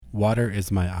Water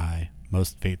is my eye,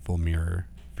 most faithful mirror,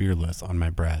 fearless on my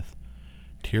breath.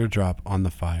 Teardrop on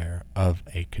the fire of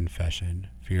a confession,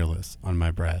 fearless on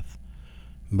my breath.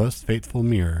 Most faithful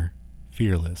mirror,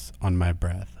 fearless on my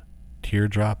breath.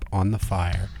 Teardrop on the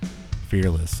fire,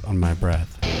 fearless on my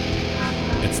breath.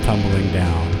 It's tumbling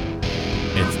down.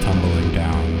 It's tumbling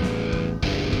down.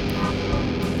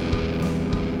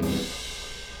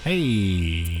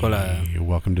 Hey. Hola.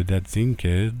 Welcome to Dead Scene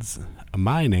Kids.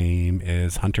 My name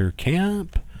is Hunter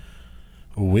Camp.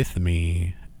 With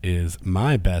me is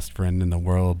my best friend in the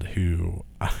world who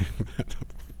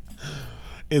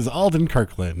is Alden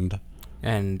Kirkland.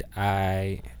 And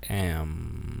I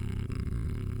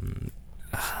am...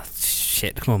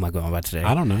 shit, what am I going about today?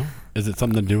 I don't know. Is it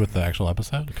something to do with the actual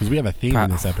episode? Because we have a theme in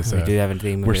this episode. We do have a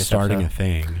theme. We're starting a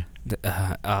thing.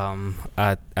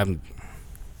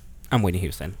 I'm Whitney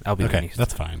Houston. I'll be Whitney Houston.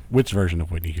 That's fine. Which version of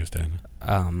Whitney Houston?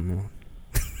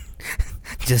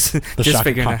 Just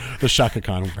figuring out the Shaka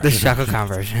Khan version. The Shaka Khan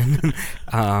version.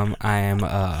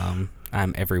 I'm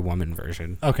every woman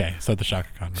version. Okay, so the Shaka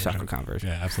Khan version. Shaka Khan version.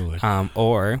 Yeah, absolutely.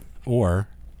 Or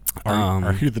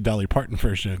are you the Dolly Parton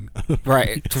version?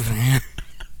 Right.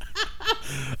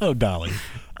 Oh, Dolly.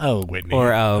 Oh, Whitney.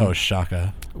 Or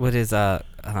Shaka. What is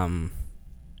I'm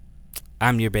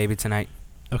your baby tonight.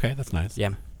 Okay, that's nice.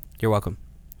 Yeah. You're welcome.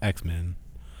 X-Men.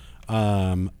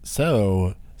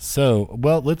 So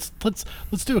well, let's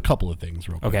do a couple of things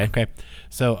real quick. Okay.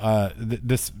 So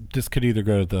this could either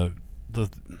go to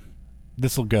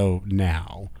this will go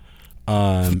now.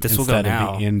 This will go instead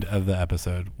now. of the end of the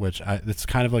episode, which it's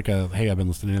kind of like a hey, I've been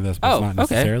listening to this, but it's not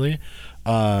necessarily.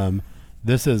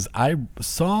 This is I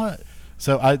follow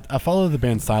the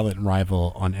band Silent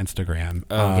Rival on Instagram.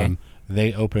 Okay.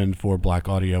 They opened for Black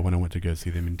Audio when I went to go see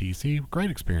them in DC.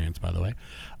 Great experience, by the way.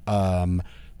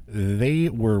 They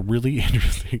were really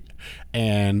interesting,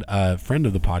 and a friend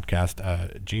of the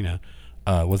podcast, Gina,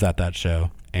 was at that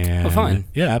show. And fun.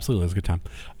 Yeah, absolutely. It was a good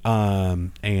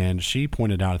time. And she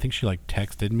pointed out, I think she like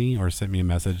texted me or sent me a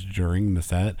message during the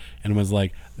set and was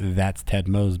like, that's Ted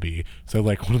Mosby. So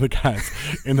like one of the guys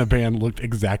in the band looked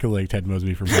exactly like Ted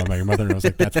Mosby from How I Met Your Mother. And I was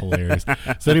like, that's hilarious.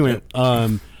 So anyway,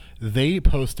 they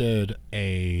posted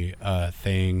a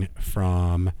thing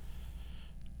from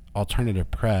Alternative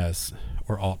Press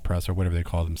or Alt Press or whatever they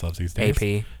call themselves these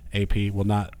days. AP. Well,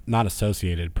 not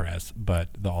Associated Press, but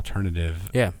the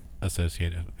alternative. Yeah.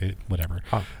 Associated, whatever.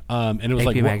 Oh. And it was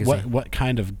AP like, what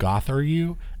kind of goth are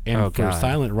you? And for God.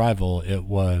 Silent Rival, it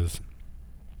was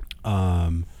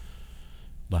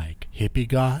like hippie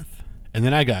goth. And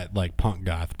then I got like punk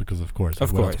goth because of course.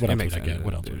 What else would I get?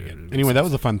 Anyway, that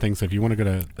was a fun thing. So if you want to go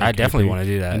to like, I definitely want to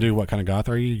do that. And do what kind of goth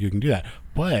are you? You can do that.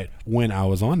 But when I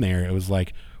was on there, it was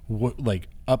like like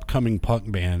upcoming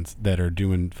punk bands that are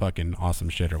doing fucking awesome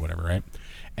shit or whatever, right?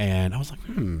 And I was like,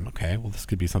 okay, well, this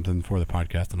could be something for the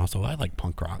podcast. And also, I like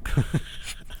punk rock.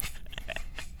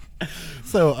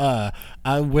 So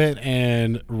I went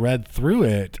and read through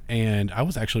it, and I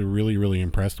was actually really, really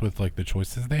impressed with like the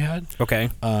choices they had. Okay.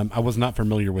 I was not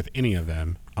familiar with any of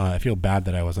them. I feel bad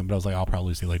that I wasn't, but I was like, I'll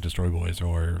probably see like Destroy Boys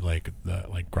or like the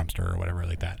like Grumpster or whatever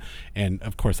like that. And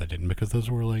of course I didn't, because those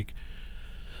were like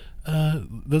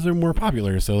those are more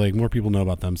popular, so like more people know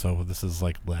about them. So this is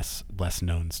like less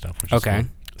known stuff, which is okay.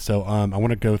 Fun. So I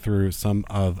want to go through some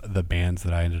of the bands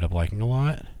that I ended up liking a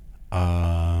lot.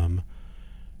 And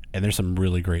there's some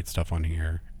really great stuff on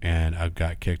here, and I've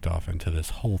got kicked off into this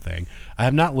whole thing. I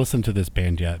have not listened to this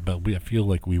band yet, but I feel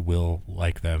like we will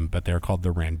like them. But they're called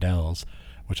the Randells,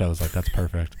 which I was like, that's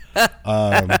perfect.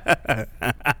 I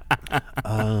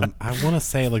want to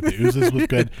say like the Oozes was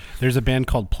good. There's a band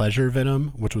called Pleasure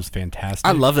Venom, which was fantastic.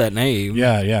 I love that name.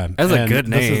 Yeah. That's a good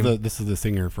name. This is the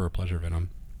singer for Pleasure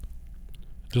Venom.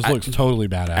 Just looks totally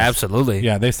badass. Absolutely.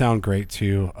 Yeah, they sound great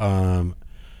too.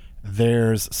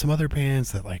 There's some other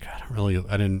bands that like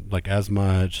I didn't like as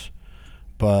much,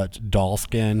 but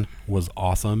Dollskin was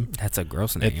awesome. That's a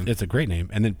gross name. It's a great name.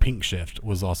 And then Pink Shift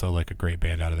was also like a great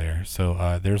band out of there.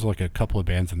 So there's like a couple of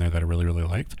bands in there that I really, really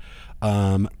liked.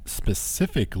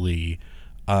 Specifically,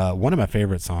 one of my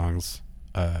favorite songs.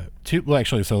 One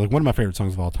of my favorite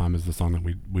songs of all time is the song that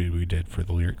we did for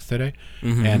the lyrics today.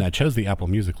 Mm-hmm. And I chose the Apple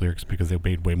Music lyrics because they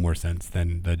made way more sense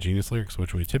than the Genius lyrics,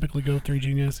 which we typically go through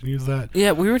Genius and use that.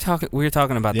 Yeah, we were talking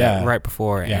about that right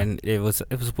before, and it's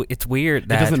weird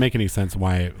that it doesn't make any sense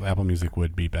why Apple Music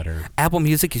would be better. Apple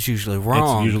Music is usually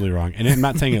wrong. It's usually wrong, and I'm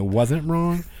not saying it wasn't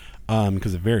wrong.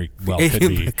 Because it very well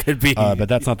could be. But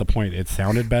that's not the point. It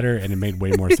sounded better, and it made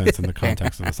way more sense in the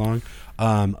context of the song.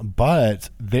 But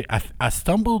I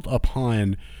stumbled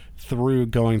upon, through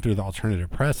going through the Alternative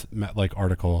Press like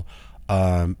article,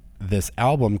 this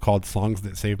album called Songs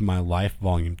That Saved My Life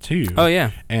Volume 2. Oh,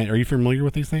 yeah. And are you familiar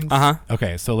with these things? Uh-huh.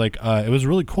 Okay, so like it was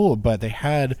really cool, but they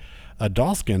had a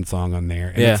Dollskin song on there,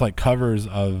 and it's like covers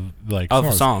of like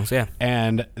songs, yeah.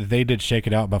 And they did Shake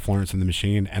It Out by Florence and the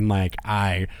Machine, and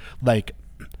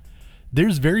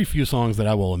there's very few songs that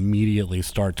I will immediately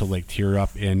start to like tear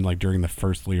up in like during the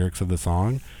first lyrics of the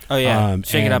song. Oh yeah,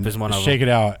 Shake It Up is one of them. Shake It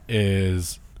Out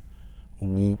is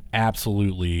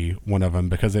absolutely one of them,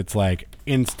 because it's like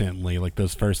instantly like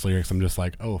those first lyrics, I'm just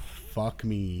like, oh fuck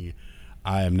me,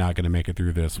 I am not going to make it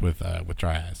through this with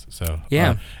dry eyes. So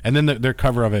yeah, and then their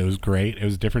cover of it was great. It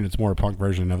was different. It's more a punk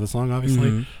version of the song,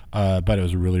 obviously, but it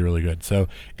was really, really good. So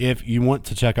if you want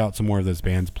to check out some more of those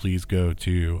bands, please go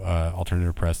to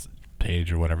Alternative Press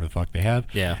page or whatever the fuck they have,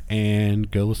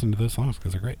 and go listen to those songs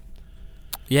because they're great.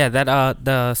 Yeah, that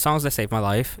the Songs That Saved My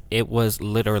Life, it was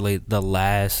literally the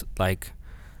last like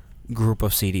group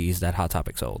of CDs that Hot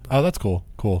Topic sold. Oh, that's cool.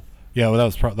 Yeah, well, that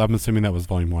was I'm assuming that was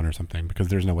Volume 1 or something, because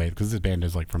there's no way, because this band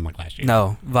is like from like last year.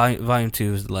 No, Volume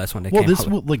 2 is the last one that came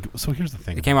out. So here's the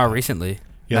thing. It came out recently.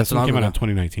 Yeah, this one came out in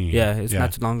 2019. Yeah, it's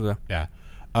not too long ago. Yeah.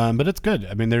 But it's good.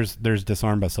 I mean, there's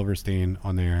Disarmed by Silverstein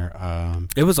on there.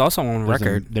 It was also on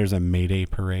record. There's a Mayday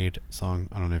Parade song.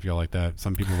 I don't know if y'all like that.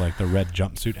 Some people like the Red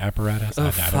Jumpsuit Apparatus. I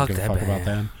don't give a fuck about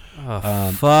them.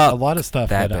 Fuck a lot of stuff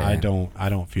that I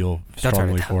don't feel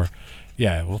strongly for.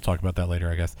 Yeah, we'll talk about that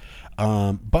later, I guess.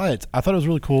 But I thought it was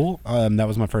really cool. That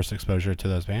was my first exposure to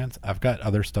those bands. I've got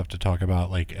other stuff to talk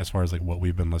about, like as far as like what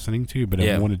we've been listening to, but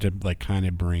I wanted to like kind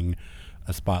of bring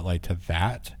a spotlight to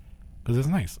that. Because it's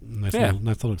nice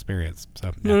little experience.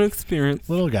 So little experience,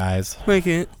 little guys, like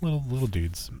it, little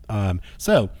dudes.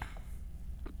 So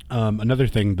another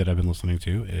thing that I've been listening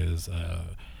to is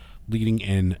leading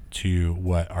into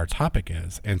what our topic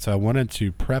is, and so I wanted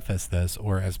to preface this,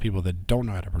 or as people that don't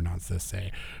know how to pronounce this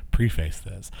say, preface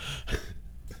this.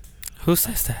 Who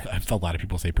says that? A lot of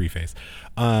people say preface.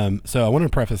 So I want to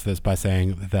preface this by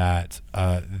saying that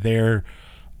there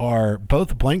are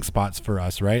both blank spots for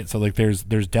us, right? So like there's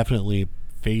definitely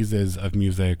phases of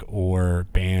music or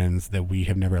bands that we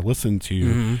have never listened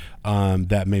to,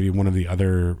 that maybe one of the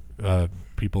other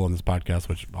people on this podcast,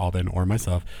 which Alden or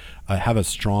myself, have a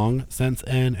strong sense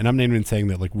in. And I'm not even saying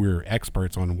that like we're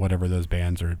experts on whatever those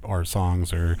bands or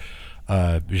songs or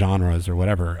genres or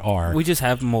whatever are. We just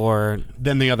have more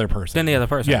than the other person.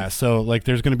 Yeah, so like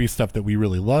there's going to be stuff that we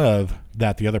really love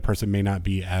that the other person may not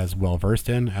be as well versed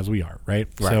in as we are, right?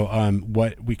 So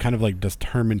what we kind of like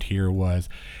determined here was,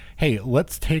 hey,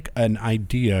 let's take an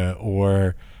idea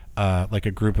or like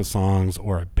a group of songs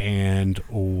or a band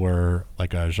or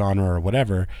like a genre or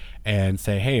whatever, and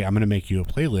say, hey, I'm going to make you a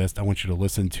playlist. I want you to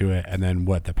listen to it, and then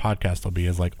what the podcast will be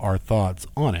is like our thoughts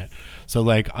on it. So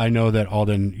like I know that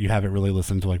Alden, you haven't really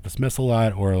listened to like the Smiths a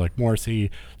lot or like Morrissey,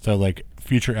 so like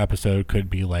future episode could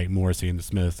be like Morrissey and the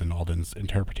Smiths and Alden's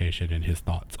interpretation and his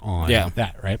thoughts on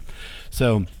that, right?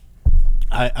 So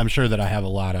I'm sure that I have a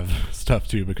lot of stuff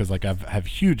too, because like I have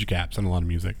huge gaps in a lot of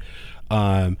music.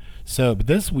 So but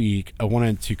this week I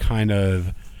wanted to kind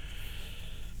of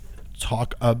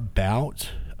talk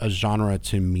about a genre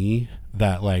to me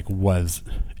that like was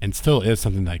and still is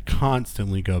something that I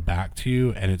constantly go back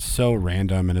to, and it's so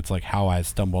random, and it's like how I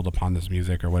stumbled upon this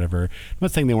music or whatever. I'm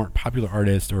not saying they weren't popular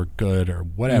artists or good or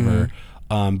whatever,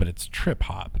 but it's trip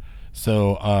hop.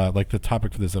 So like the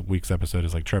topic for this week's episode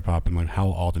is like trip hop and like how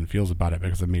Alden feels about it,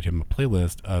 because I made him a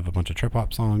playlist of a bunch of trip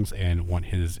hop songs and want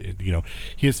his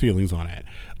his feelings on it.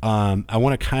 I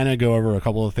want to kind of go over a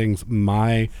couple of things.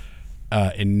 My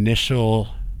initial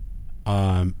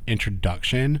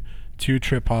introduction to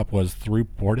trip hop was through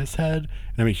Portishead,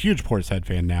 and I'm a huge Portishead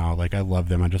fan now. Like I love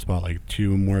them. I just bought like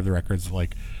 2 more of the records.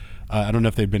 Like I don't know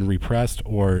if they've been repressed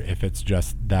or if it's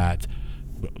just that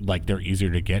like they're easier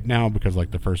to get now because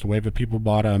like the first wave of people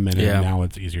bought them, and now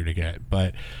it's easier to get.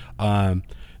 But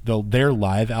their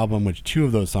live album, which 2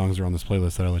 of those songs are on this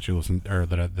playlist that I let you listen, or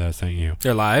that I sent you.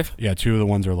 They're live? Yeah, 2 of the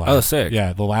ones are live. Oh, sick.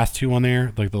 Yeah, the last 2 on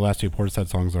there, like the last 2 Portishead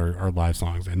songs are live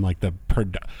songs, and like the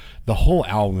whole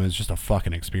album is just a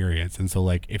fucking experience. And so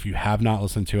like if you have not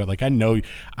listened to it, like I know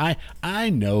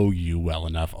you well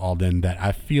enough, Alden, that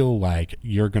I feel like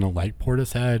you're gonna like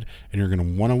Portishead and you're gonna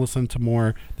want to listen to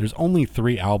more. There's only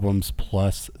 3 albums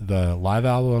plus the live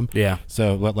album. Yeah.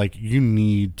 So like you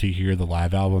need to hear the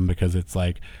live album, because it's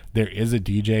like there is a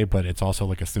DJ, but it's also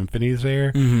like a symphony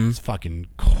there. It's fucking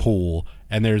cool.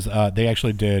 And there's they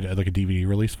actually did like a DVD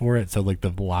release for it, so like the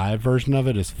live version of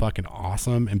it is fucking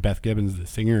awesome. And Beth Gibbons, the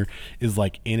singer, is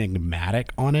like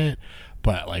enigmatic on it.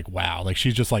 but like, wow, like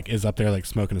she just like is up there like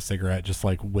smoking a cigarette, just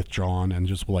like withdrawn, and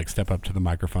just will like step up to the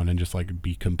microphone and just like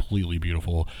be completely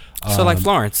beautiful. So like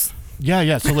Florence.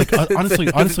 Yeah. So like honestly,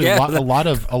 Yeah. a lot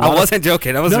of I wasn't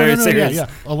joking. I was very serious. Yeah.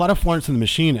 A lot of Florence and the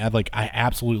Machine, I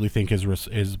absolutely think is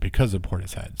because of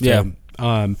Portishead. So,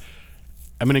 Yeah.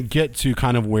 I'm gonna get to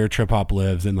kind of where trip hop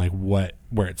lives and like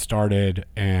where it started,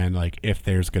 and like if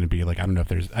there's gonna be like, I know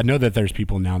that there's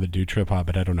people now that do trip hop,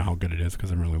 but I don't know how good it is because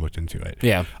I haven't really looked into it.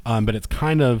 Yeah. But it's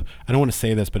kind of, I don't want to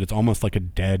say this, but it's almost like a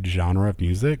dead genre of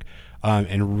music,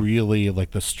 and really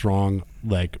like the strong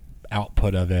like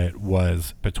output of it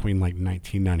was between like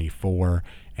 1994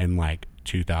 and like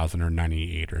 2000 or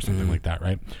 98 or something like that,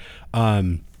 right?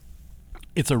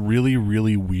 It's a really,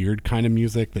 really weird kind of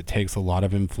music that takes a lot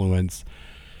of influence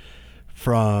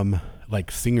from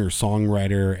like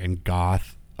singer-songwriter and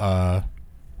goth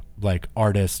like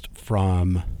artist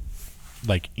from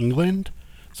like England.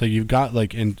 So you've got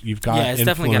like It's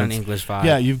definitely got an English vibe.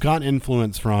 Yeah, you've got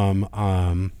influence from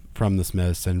the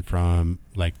Smiths and from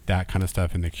like that kind of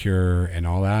stuff and the Cure and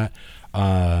all that,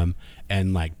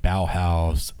 and like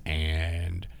Bauhaus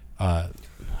and I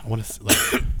want to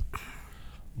like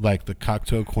like the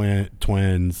Cocteau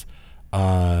Twins,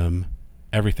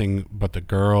 Everything But the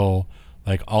Girl,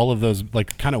 like all of those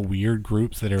like kind of weird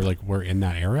groups that are like were in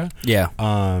that era. Yeah.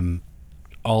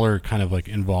 All are kind of like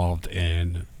involved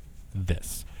in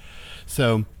this.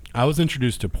 So I was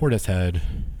introduced to Portishead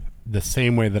the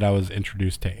same way that I was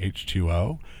introduced to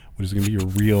H2O, which is going to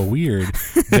be real weird.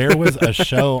 There was a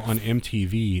show on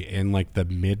MTV in like the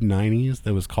mid 90s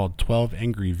that was called 12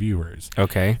 Angry Viewers.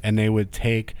 Okay. And they would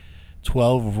take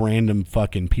 12 random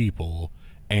fucking people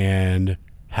and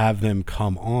have them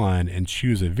come on and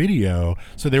choose a video.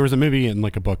 So there was a movie and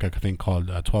like a book I think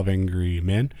called 12 Angry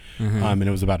Men, and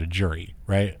it was about a jury,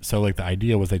 right? So like the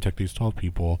idea was they took these 12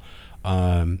 people,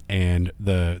 and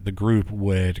the group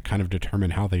would kind of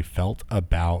determine how they felt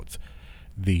about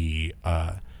the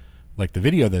like the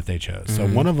video that they chose. So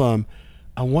one of them,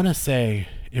 I want to say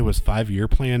it was 5 Year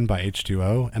Plan by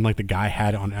H2O, and like the guy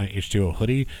had on an H2O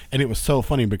hoodie, and it was so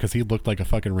funny because he looked like a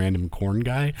fucking random corn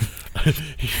guy.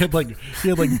 he had like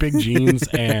big jeans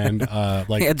and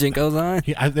like he had Jinkos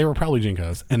on. They were probably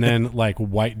Jinkos, and then like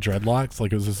white dreadlocks,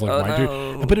 like it was just like white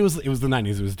dude. But it was the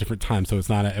 90s, it was a different time, so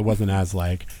it wasn't as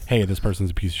like, hey, this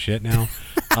person's a piece of shit now,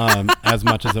 as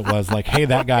much as it was like, hey,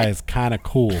 that guy is kind of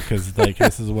cool because like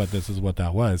this is what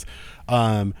that was.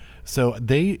 So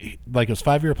they like it was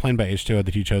 5 Year Plan by H2O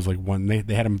that he chose like one.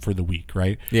 They had him for the week,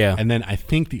 right? Yeah. And then I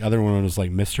think the other one was like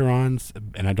Mysterons,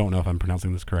 and I don't know if I'm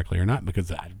pronouncing this correctly or not because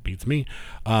that beats me.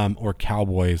 Or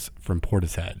Cowboys from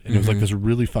Portishead, and it was like this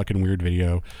really fucking weird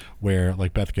video where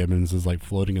like Beth Gibbons is like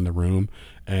floating in the room,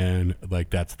 and like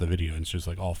that's the video, and it's just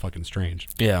like all fucking strange.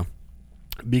 Yeah.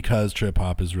 Because trip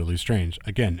hop is really strange.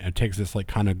 Again, it takes this like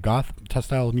kind of goth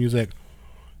style of music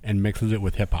and mixes it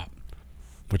with hip hop,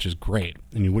 which is great.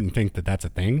 And you wouldn't think that that's a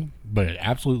thing, but it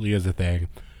absolutely is a thing.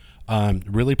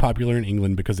 Really popular in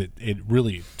England because it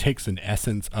really takes an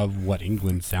essence of what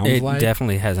England sounds like. It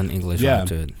definitely has an English vibe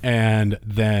to it. And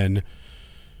then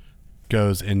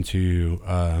goes into,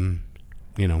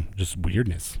 just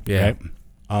weirdness. Yeah.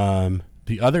 Right?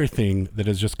 The other thing that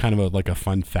is just kind of like a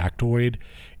fun factoid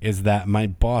is that my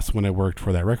boss, when I worked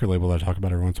for that record label that I talk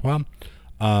about every once in a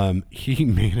while, he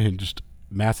managed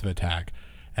Massive Attack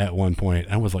at one point.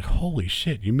 I was like, holy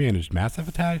shit, you managed Massive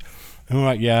Attack? And I'm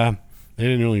like, yeah, they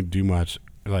didn't really do much.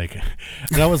 Like,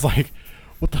 and I was like,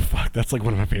 what the fuck? That's like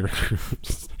one of my favorite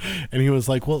groups. And he was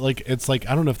like, well, like, it's like,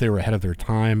 I don't know if they were ahead of their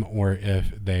time or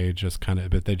if they just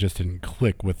but they just didn't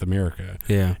click with America.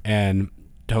 Yeah. And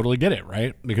totally get it,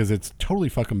 right? Because it's totally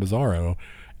fucking bizarro.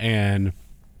 And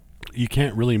you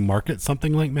can't really market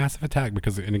something like Massive Attack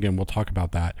because, and again, we'll talk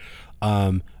about that.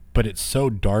 But it's so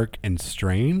dark and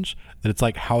strange that it's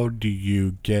like, how do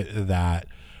you get that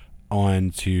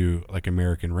onto like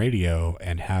American radio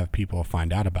and have people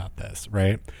find out about this,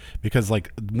 right? Because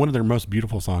like one of their most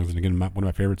beautiful songs, and again, one of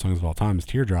my favorite songs of all time is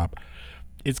Teardrop.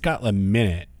 It's got a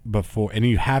minute before, and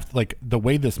you have to, like, the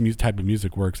way this type of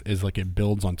music works is like it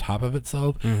builds on top of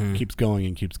itself, keeps going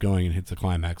and hits a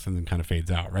climax and then kind of fades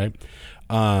out, right?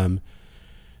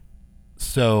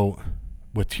 So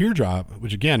with Teardrop,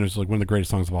 which again is like one of the greatest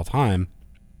songs of all time,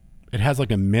 it has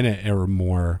like a minute or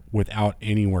more without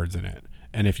any words in it.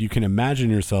 And if you can imagine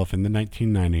yourself in the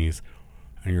 1990s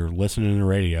and you're listening to the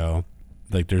radio,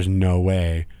 like there's no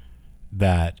way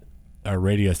that a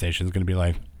radio station is going to be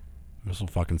like, this will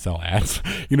fucking sell ads.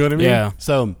 You know what I mean? Yeah.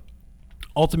 So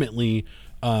ultimately,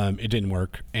 it didn't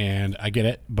work, and I get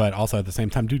it, but also at the same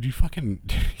time, dude, you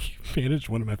managed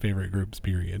one of my favorite groups,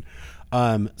 period.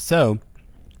 So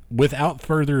without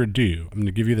further ado, I'm going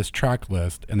to give you this track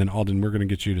list, and then Alden, we're going to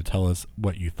get you to tell us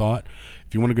what you thought.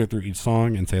 If you want to go through each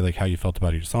song and say like how you felt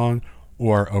about each song,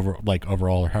 or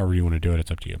overall, or however you want to do it, it's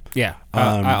up to you. Yeah.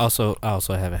 I also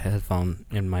have a headphone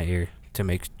in my ear to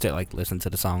listen to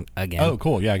the song again. Oh,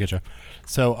 cool. Yeah, I get you.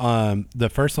 So the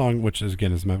first song, which is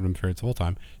again is my favorite of all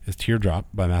time, is "Teardrop"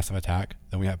 by Massive Attack.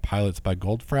 Then we have "Pilots" by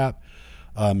Goldfrapp.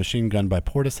 Machine Gun by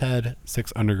Portishead,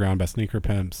 Six Underground by Sneaker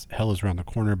Pimps, Hell is Around the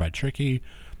Corner by Tricky.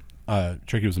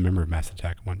 Tricky was a member of Mass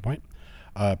Attack at one point.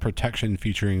 Protection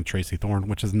featuring Tracy Thorn,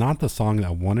 which is not the song that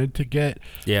I wanted to get,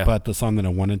 but the song that I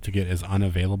wanted to get is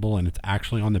unavailable, and it's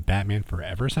actually on the Batman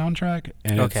Forever soundtrack,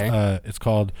 and it's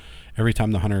called Every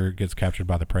Time the Hunter Gets Captured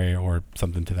by the Prey, or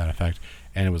something to that effect,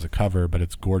 and it was a cover, but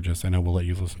it's gorgeous, and I will let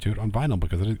you listen to it on vinyl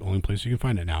because it is the only place you can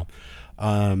find it now.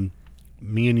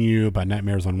 Me and You by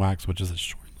Nightmares on Wax, which is a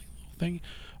short little thing.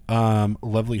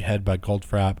 Lovely Head by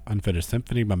Goldfrapp. Unfinished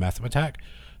Symphony by Massive Attack.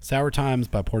 Sour Times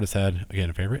by Portishead, again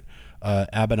a favorite.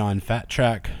 Abaddon Fat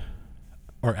Track,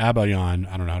 or Abaddon,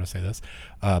 I don't know how to say this,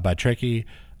 by Tricky.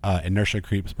 Inertia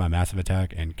Creeps by Massive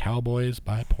Attack, and Cowboys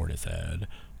by Portishead.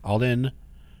 Alden,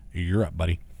 you're up,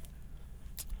 buddy.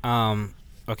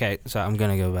 Okay, so I'm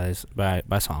gonna go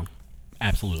by song.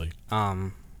 Absolutely.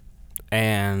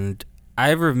 And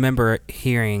I remember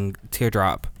hearing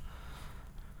Teardrop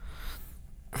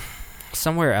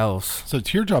somewhere else. So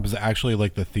Teardrop is actually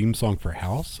like the theme song for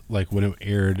House, like when it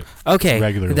aired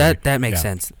regularly. That makes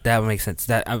sense. That makes sense.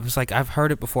 That I was like, I've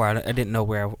heard it before. I didn't know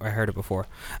where I heard it before.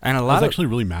 And I was actually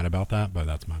really mad about that, but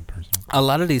that's my personal. A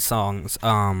lot of these songs,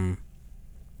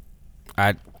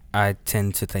 I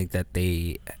tend to think that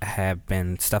they have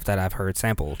been stuff that I've heard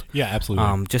sampled. Yeah,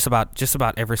 absolutely. Just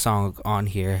about every song on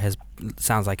here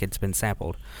sounds like it's been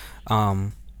sampled.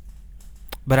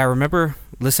 But I remember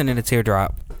listening to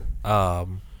Teardrop,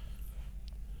 and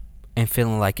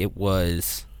feeling like it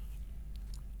was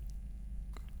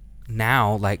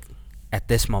now, like at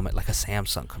this moment, like a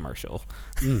Samsung commercial.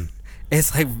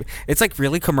 It's like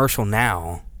really commercial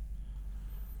now.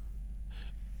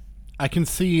 I can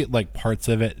see like parts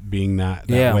of it being that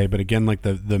way, but again, like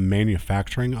the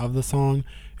manufacturing of the song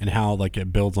and how like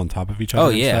it builds on top of each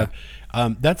other. Stuff.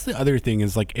 That's the other thing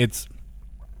is like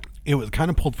it was kind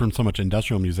of pulled from so much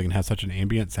industrial music and has such an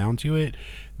ambient sound to it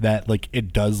that like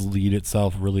it does lead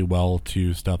itself really well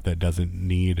to stuff that doesn't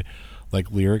need like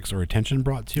lyrics or attention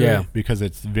brought to it because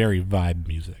it's very vibe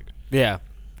music. Yeah.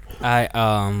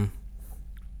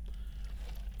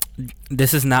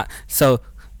 This is not so.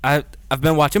 I've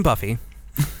been watching Buffy.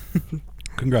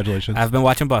 Congratulations. I've been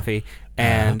watching Buffy,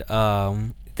 and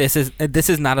this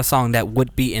is not a song that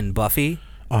would be in Buffy.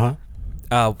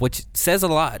 Which says a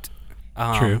lot.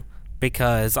 True.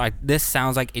 Because this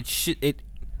sounds like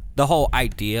the whole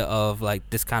idea of like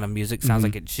this kind of music sounds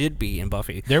like it should be in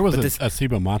Buffy. There was a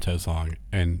Cibo Matto song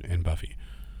in Buffy.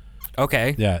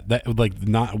 Okay. Yeah, that like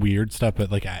not weird stuff,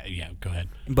 but like go ahead.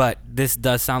 But this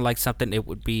does sound like something it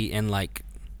would be in like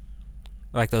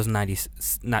those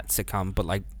 90s, not sitcom, but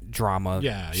like drama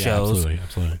shows.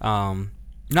 Absolutely.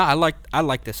 No, I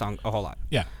like this song a whole lot.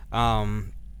 Yeah.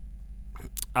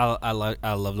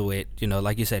 I love the way it,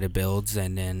 like you said, it builds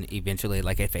and then eventually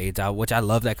like it fades out, which I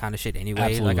love that kind of shit anyway.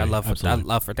 Absolutely. Like I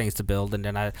love for things to build and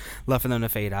then I love for them to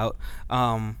fade out.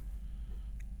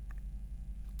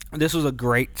 This was a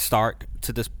great start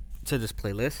to this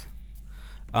playlist.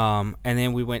 And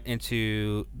then we went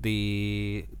into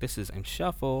this is in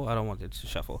shuffle. I don't want it to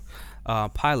shuffle.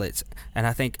 Pilots, and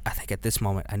I think at this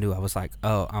moment I knew I was like,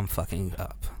 oh, I'm fucking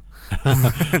up.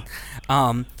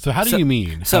 So how do you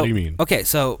mean? How do you mean? Okay,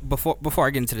 so before I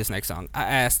get into this next song, I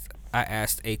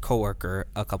asked a coworker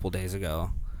a couple days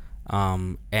ago,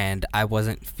 and I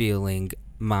wasn't feeling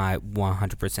my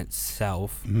 100%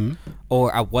 self,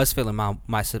 or I was feeling my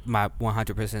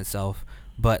 100% self,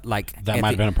 but like that might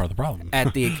have been a part of the problem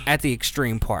at the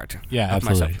extreme part. Yeah, of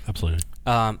absolutely, myself. absolutely.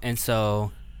 And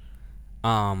so,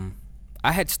 I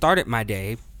had started my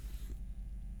day.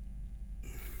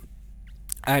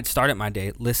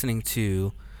 Listening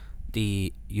to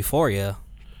the Euphoria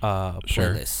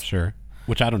playlist. Sure.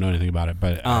 Which I don't know anything about it,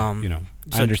 but I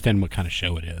understand what kind of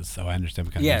show it is, so I understand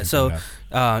what kind of music it's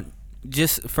about.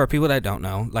 Just for people that don't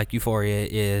know, like Euphoria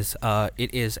is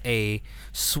it is a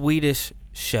Swedish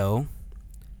show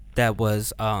that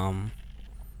was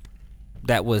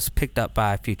picked up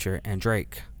by Future and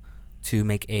Drake to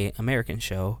make a American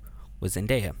show with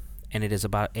Zendaya, and it is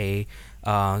about a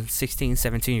 16,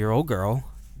 17-year-old girl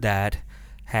that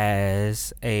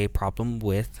has a problem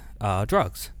with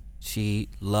drugs. She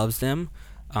loves them.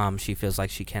 She feels like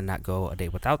she cannot go a day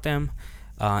without them,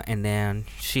 and then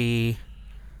she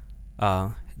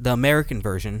the American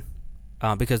version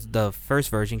because the first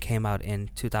version came out in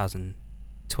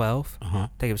 2012. I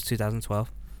think it was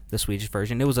 2012, the Swedish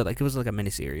version. It was like a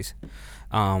miniseries.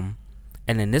 And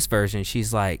in this version,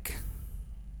 she's like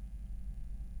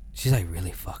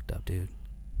really fucked up, dude.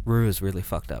 Rue is really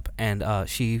fucked up, and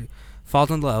she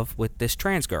falls in love with this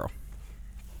trans girl.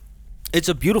 It's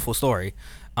a beautiful story.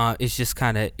 It's just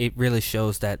kind of, it really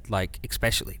shows that, like,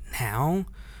 especially now,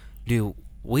 dude,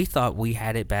 we thought we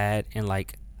had it bad in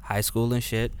like high school and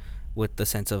shit, with the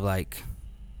sense of like,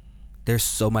 there's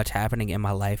so much happening in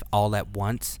my life all at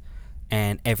once,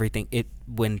 and everything,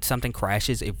 when something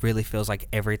crashes, it really feels like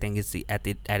everything is at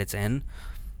its end.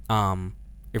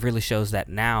 It really shows that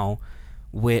now,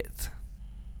 with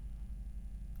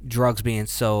drugs being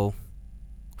so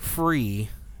free,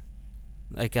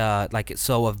 like it's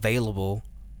so available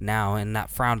now and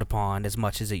not frowned upon as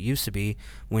much as it used to be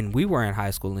when we were in high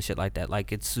school and shit like that.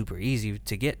 Like, it's super easy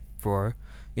to get for,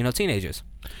 teenagers.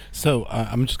 So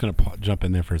I'm just gonna jump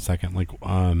in there for a second. Like,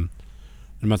 I'm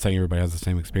not saying everybody has the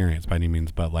same experience by any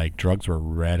means, but like, drugs were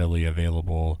readily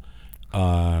available.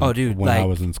 Oh, dude! When I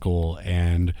was in school,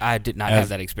 and I did not have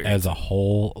that experience. As a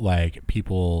whole, like,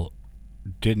 people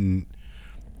didn't,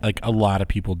 like, a lot of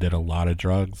people did a lot of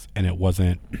drugs, and it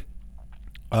wasn't,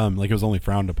 like, it was only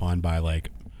frowned upon by like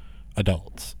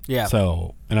adults. Yeah.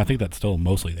 So, and I think that's still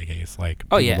mostly the case. Like,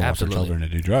 oh yeah, don't absolutely. want their children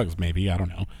to do drugs, maybe, I don't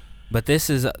know. But this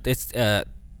is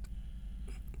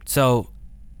so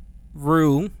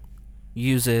Rue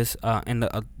uses in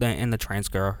the trans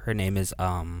girl, her name is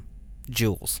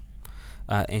Jules.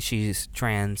 And she's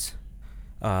trans,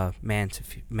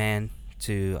 man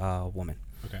to woman.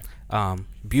 Okay.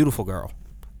 Beautiful girl.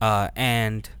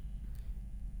 And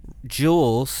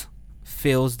Jules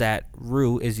feels that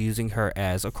Rue is using her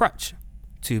as a crutch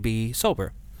to be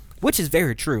sober, which is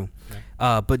very true. Okay.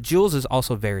 But Jules is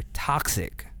also very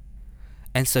toxic,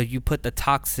 and so you put the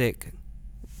toxic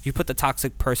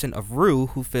person of Rue,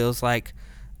 who feels like,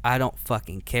 I don't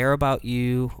fucking care about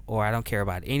you, or I don't care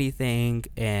about anything,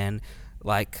 and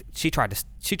like, she tried to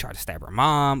stab her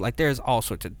mom. Like, there's all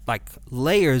sorts of like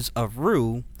layers of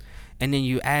Rue, and then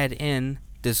you add in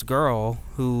this girl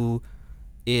who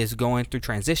is going through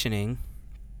transitioning,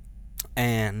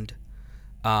 and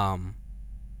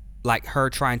like, her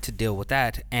trying to deal with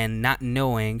that and not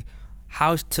knowing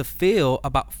how to feel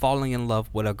about falling in love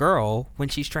with a girl when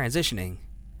she's transitioning.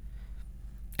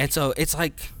 And so it's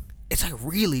like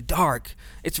really dark.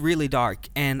 It's really dark.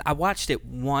 And I watched it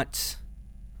once,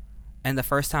 and the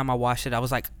first time I watched it, I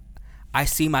was like, I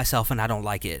see myself and I don't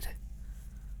like it.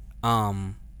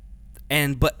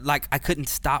 But like, I couldn't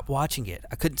stop watching it.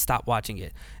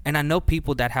 And I know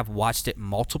people that have watched it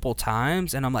multiple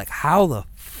times, and I'm like, how the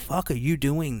fuck are you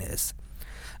doing this?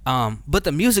 But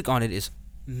the music on it is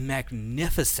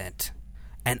magnificent,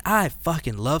 and I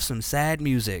fucking love some sad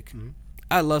music. Mm-hmm.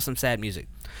 I love some sad music.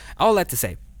 All that to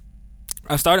say,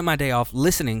 I started my day off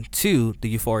listening to the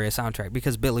Euphoria soundtrack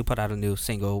because Billy put out a new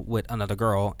single with another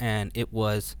girl, and it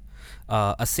was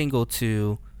a single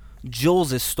to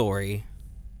Jules' story.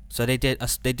 So they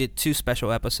did two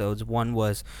special episodes. One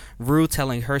was Rue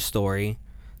telling her story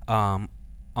on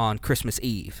Christmas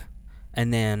Eve,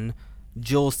 and then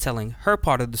Jules telling her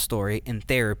part of the story in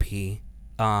therapy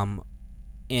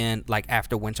in like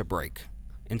after winter break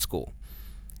in school.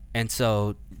 And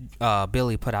so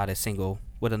Billy put out a single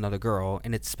with another girl,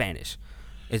 and it's Spanish.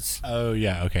 It's oh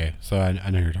yeah, okay. So I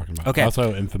know who you're talking about. Okay. I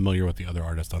also am familiar with the other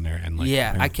artist on there, and like,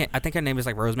 yeah, I think her name is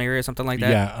like Rosemary or something like that.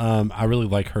 Yeah, I really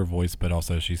like her voice, but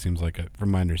also she seems like, from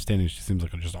my understanding, she seems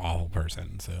like a just awful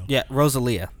person. So yeah,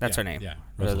 Rosalia, that's her name. Yeah,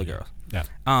 Rosalia. The girl.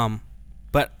 Yeah.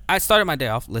 But I started my day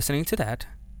off listening to that,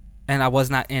 and I was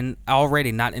not in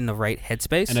the right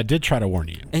headspace. And I did try to warn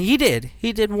you. And he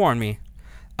did warn me.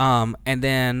 And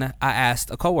then I asked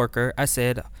a coworker, I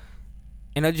said,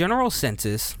 in a general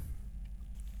census,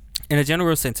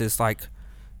 like,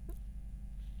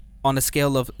 on a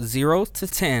scale of 0 to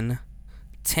 10,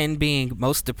 10 being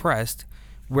most depressed,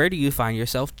 where do you find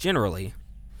yourself generally?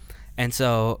 And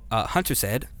so Hunter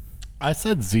said, I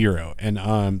said 0,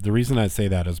 and the reason I say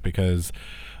that is because,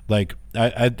 like,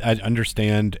 I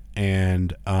understand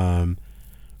and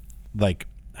like,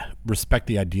 respect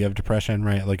the idea of depression,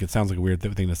 right? Like, it sounds like a weird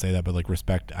thing to say that, but like,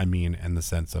 respect, I mean, in the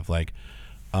sense of like,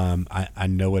 I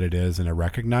know what it is and I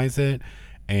recognize it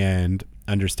and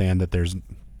understand that there's,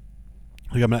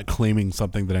 like, I'm not claiming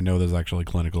something that I know that's actually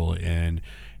clinical and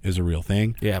is a real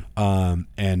thing. Yeah.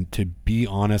 And to be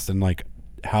honest, and like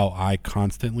how I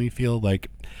constantly feel, like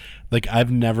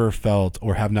I've never felt,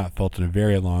 or have not felt in a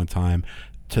very long time,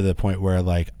 to the point where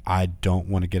like I don't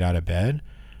want to get out of bed,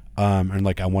 and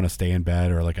like I want to stay in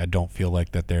bed, or like I don't feel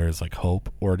like that there's like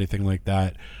hope or anything like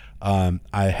that.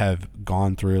 I have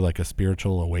gone through like a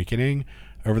spiritual awakening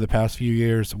over the past few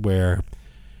years where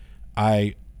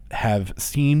I have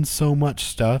seen so much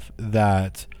stuff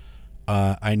that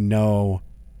I know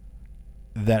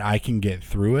that I can get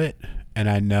through it, and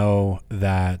I know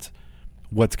that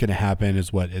what's going to happen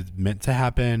is what is meant to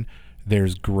happen.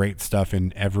 There's great stuff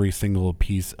in every single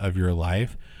piece of your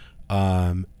life,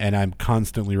 and I'm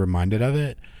constantly reminded of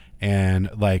it. And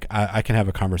like I can have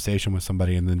a conversation with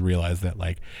somebody and then realize that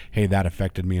like, hey, that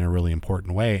affected me in a really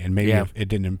important way, and maybe if it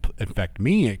didn't affect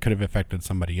me, it could have affected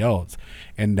somebody else,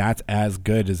 and that's as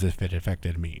good as if it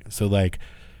affected me. So like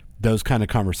those kind of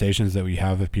conversations that we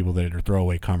have with people that are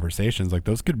throwaway conversations, like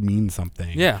those could mean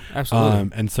something. Yeah,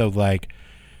 absolutely. And so like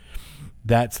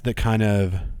that's the kind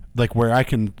of like where I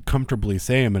can comfortably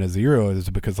say I'm at a 0 is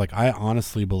because like I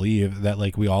honestly believe that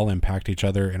like we all impact each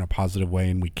other in a positive way,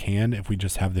 and we can if we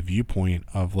just have the viewpoint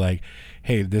of like,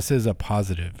 hey, this is a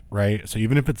positive, right? So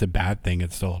even if it's a bad thing,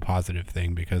 it's still a positive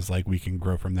thing because like we can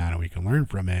grow from that and we can learn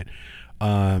from it.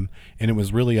 And it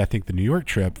was really, I think, the New York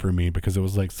trip for me because it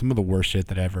was like some of the worst shit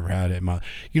that I ever had in my,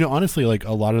 honestly, like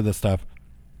a lot of the stuff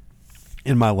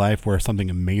in my life where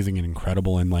something amazing and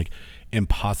incredible and like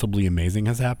impossibly amazing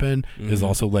has happened is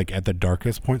also like at the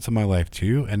darkest points of my life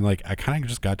too. And like I kind of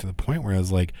just got to the point where I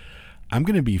was like, I'm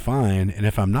gonna be fine, and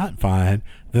if I'm not fine,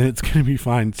 then it's gonna be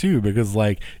fine too, because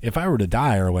like if I were to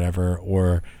die or whatever,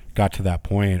 or got to that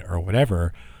point or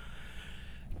whatever,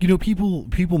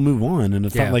 people move on, and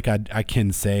it's not like I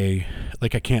can say,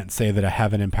 like I can't say that I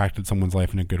haven't impacted someone's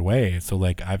life in a good way. So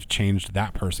like I've changed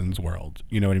that person's world.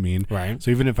 You know what I mean? Right. So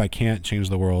even if I can't change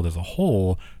the world as a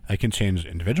whole, I can change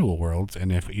individual worlds,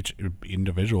 and if each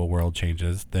individual world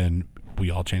changes, then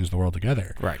we all change the world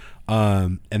together. Right.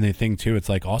 And the thing too, it's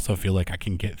like also feel like I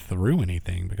can get through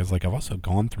anything because like I've also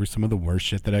gone through some of the worst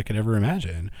shit that I could ever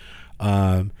imagine.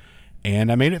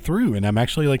 And I made it through, and I'm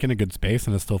actually like in a good space,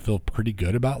 and I still feel pretty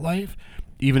good about life,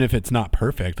 even if it's not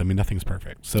perfect. I mean, nothing's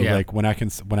perfect. So like when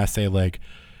I say like,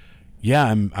 yeah,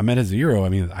 I'm at a 0, I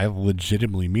mean, I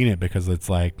legitimately mean it, because it's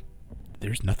like,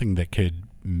 there's nothing that could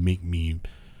make me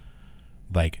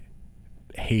like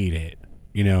hate it,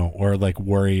 or like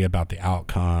worry about the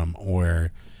outcome,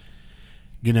 or,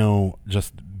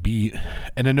 just be,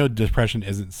 and I know depression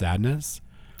isn't sadness.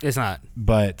 It's not.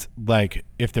 But like,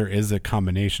 if there is a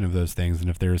combination of those things, and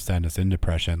if there is sadness in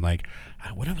depression, like,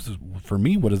 what is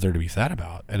there to be sad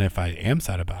about? And if I am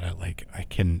sad about it, like, I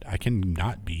can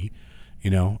not be,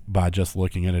 by just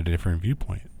looking at a different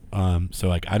viewpoint. So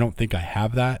like, I don't think I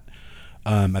have that.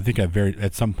 I think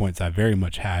at some points I very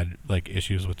much had like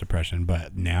issues with depression,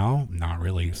 but now not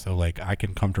really. So like, I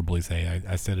can comfortably say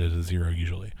I sit at a 0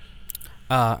 usually.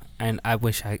 And I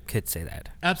wish I could say that.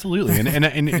 Absolutely. And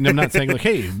I'm not saying like,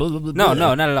 hey, blah, blah, blah, no,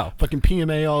 blah, not at all. Fucking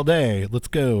PMA all day. Let's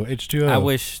go. H2O.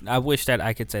 I wish that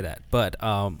I could say that. But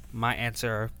my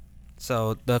answer,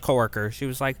 so the coworker, she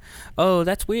was like, "Oh,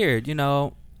 that's weird.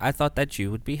 I thought that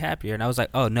you would be happier." And I was like,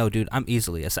 "Oh no, dude, I'm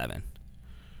easily a 7.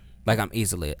 Like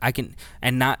I can,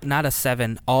 and not a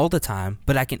 7 all the time,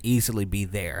 but I can easily be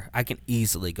there. I can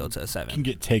easily go to a 7. You can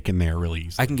get taken there really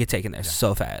easily. I can get taken there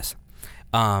so fast.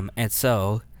 And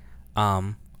so,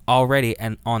 already,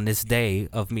 and on this day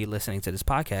of me listening to this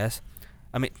podcast,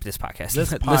 listening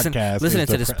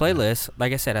to this playlist,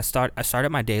 like I said, I started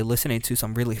my day listening to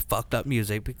some really fucked up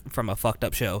music from a fucked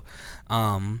up show,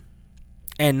 and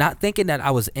not thinking that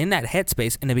I was in that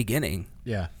headspace in the beginning.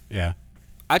 Yeah.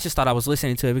 I just thought I was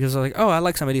listening to it because I was like, oh, I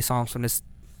like some of these songs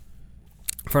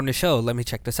from the show. Let me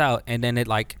check this out, and then it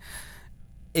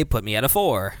put me at a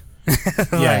 4.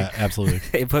 Yeah, absolutely.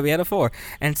 It put me at a 4.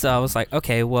 And so I was like,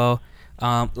 okay, well,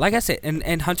 like I said,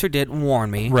 and Hunter did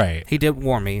warn me. Right. He did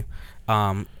warn me.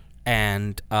 And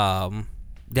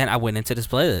then I went into this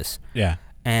playlist. Yeah.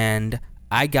 And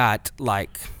I got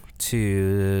like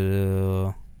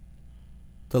to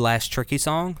the last Tricky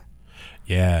song.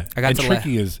 Yeah.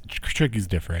 Tricky's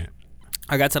different.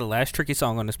 I got to the last Tricky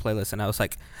song on this playlist, and I was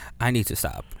like, I need to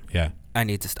stop. Yeah. I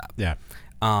need to stop. Yeah.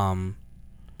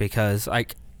 Because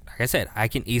like I said, I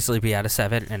can easily be at a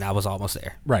 7, and I was almost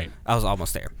there. Right. I was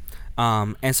almost there.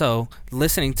 And so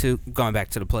going back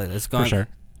to the playlist, For sure.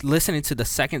 Listening to the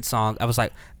second song, I was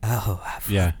like, oh, I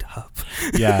fucked up.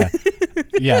 Yeah.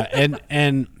 Yeah.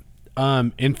 And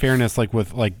in fairness, like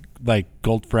with like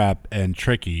Goldfrapp and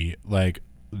Tricky, like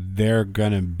they're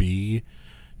gonna be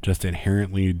just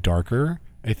inherently darker,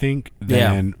 I think,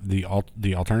 than the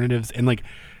alternatives. And like,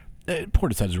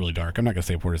 Portishead is really dark. I'm not gonna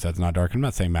say Portishead's not dark. I'm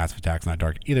not saying Massive Attack's not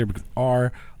dark either, because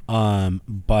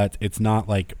but it's not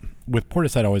like with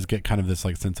Portishead I always get kind of this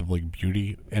like sense of like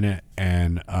beauty in it,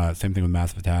 and same thing with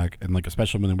Massive Attack, and like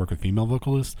especially when they work with female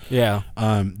vocalists. Yeah.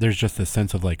 There's just this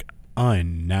sense of like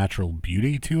unnatural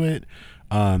beauty to it.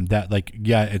 That like,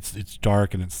 yeah, it's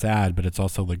dark and it's sad, but it's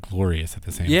also like glorious at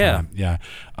the same time. Yeah.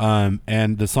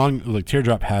 And the song like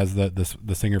Teardrop has the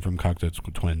singer from Cocteau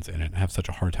Twins in it. I have such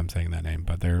a hard time saying that name,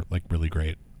 but they're like really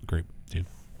great dude.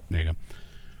 There you go.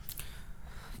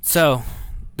 So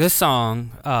this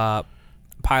song,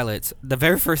 Pilots, the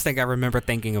very first thing I remember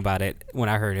thinking about it when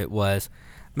I heard it was,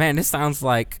 man, this sounds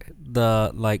like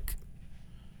the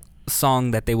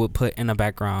song that they would put in the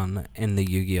background in the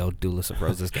Yu-Gi-Oh! Duelist of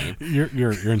Roses game.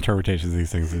 Your interpretation of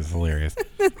these things is hilarious.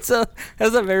 So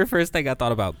that's the very first thing I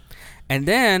thought about. And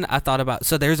then I thought about,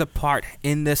 so there's a part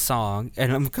in this song,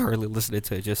 and I'm currently listening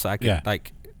to it just so I can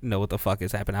like know what the fuck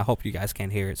is happening. I hope you guys can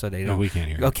hear it so they don't. No, we can't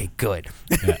hear it. Okay, good.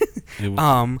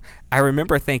 Yeah. I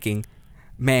remember thinking,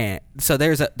 man, so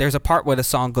there's a part where the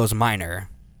song goes minor.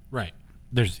 Right.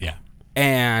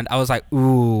 And I was like,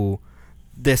 ooh,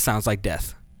 this sounds like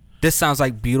death. This sounds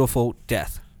like beautiful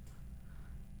death.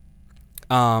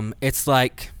 It's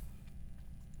like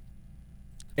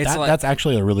that's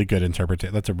actually a really good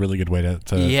interpretation. That's a really good way to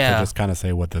just kind of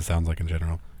say what this sounds like in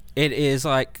general. It is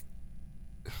like,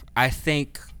 I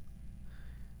think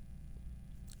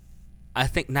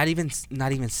not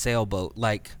even sailboat,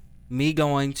 like me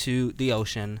going to the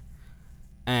ocean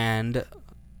and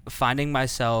finding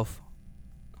myself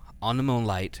on the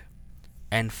moonlight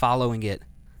and following it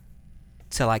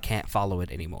till I can't follow it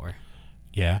anymore.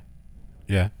 Yeah.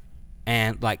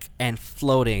 And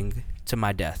floating to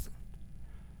my death.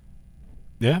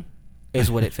 Yeah. Is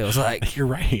what it feels like. You're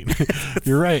right.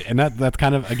 You're right. And that's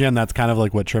kind of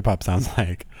like what trip hop sounds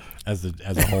like as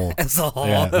a whole. As a whole.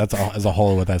 Yeah, that's all, as a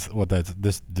whole what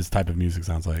this type of music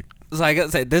sounds like. So like I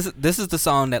said, this is the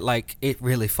song that like it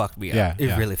really fucked me up. Yeah.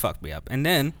 It really fucked me up. And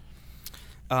then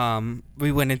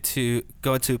we went into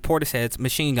Portishead's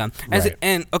Machine Gun.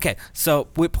 And okay, so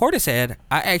with Portishead,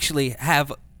 I actually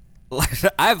have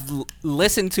I've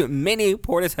listened to many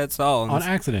Portishead songs on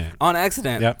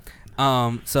accident. Yep.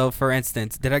 So for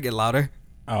instance, did I get louder?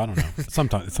 Oh, I don't know.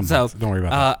 Sometimes. So, don't worry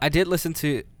about that. I listened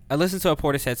to a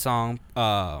Portishead song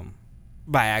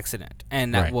by accident,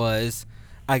 and that was,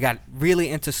 I got really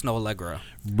into Snow Allegra.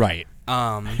 Right.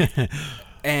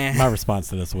 And my response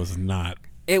to this was not.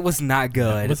 It was not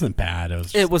good. It wasn't bad.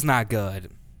 It was not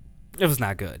good. It was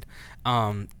not good.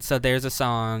 So there's a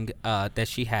song that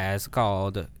she has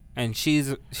called, and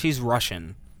she's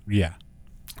Russian. Yeah.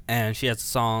 And she has a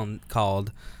song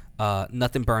called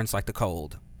Nothing Burns Like the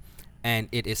Cold. And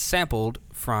it is sampled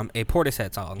from a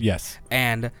Portishead song. Yes.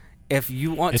 And if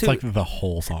you want it's like the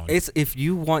whole song. If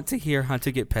you want to hear Hunter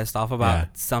get pissed off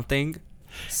about something,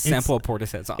 sample a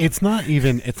Portishead song. It's not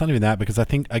even that, because I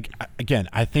think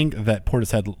I think that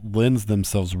Portishead lends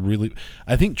themselves really.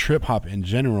 I think trip hop in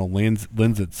general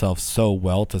lends itself so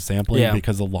well to sampling,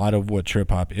 because a lot of what trip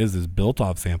hop is built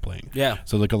off sampling. Yeah.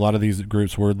 So like a lot of these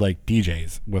groups were like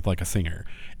DJs with like a singer,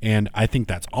 and I think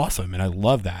that's awesome, and I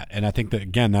love that, and I think that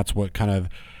again that's what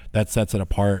that sets it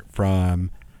apart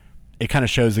from. It kind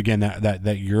of shows again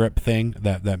that Europe thing,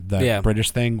 that British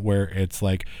thing, where it's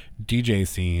like DJ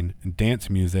scene and dance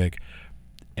music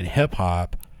and hip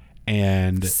hop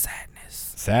and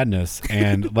sadness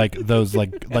and like those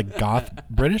like goth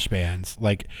British bands.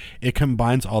 Like it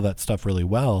combines all that stuff really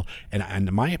well, and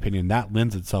in my opinion that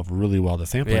lends itself really well to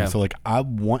sampling. Yeah. So like I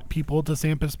want people to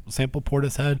sample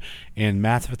Portishead and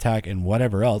Massive Attack and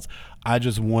whatever else. I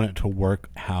just want it to work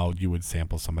how you would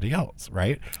sample somebody else,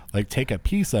 right? Like take a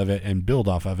piece of it and build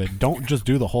off of it. Don't just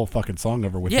do the whole fucking song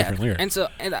over with different lyrics. And so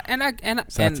and I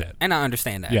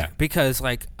understand that. Yeah. Because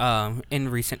like in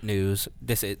recent news,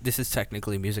 this is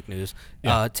technically music news.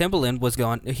 Timbaland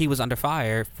was under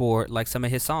fire for like some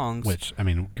of his songs. Which, I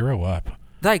mean, grow up.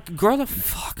 Like, grow the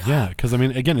fuck up. Yeah, because I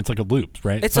mean, again, it's like a loop,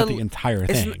 right? It's not the entire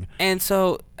thing. And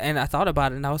I thought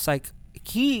about it, and I was like,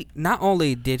 he not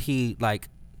only did he like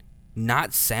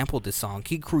not sample the song,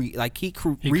 he created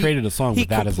a song with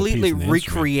that as a piece in the instrument. He completely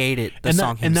recreated the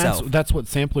song himself. And that's what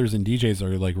samplers and DJs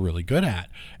are like really good at,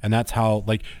 and that's how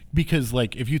like, because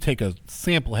like if you take a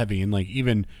sample heavy and like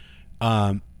even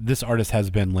this artist has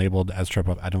been labeled as trip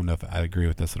hop. I don't know if I agree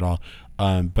with this at all.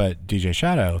 But DJ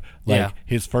Shadow, like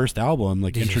his first album,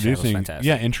 like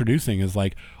introducing is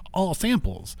like all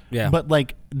samples. Yeah. But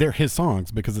like they're his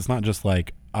songs, because it's not just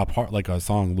like a part, like a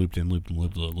song looped.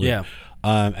 Yeah.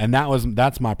 And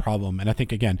that's my problem. And I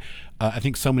think again, I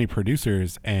think so many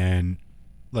producers and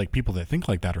like people that think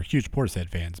like that are huge Portishead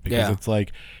fans because it's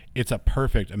like it's a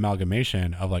perfect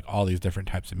amalgamation of like all these different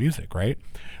types of music, right?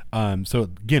 So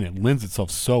again, it lends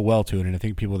itself so well to it, and I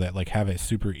think people that like have a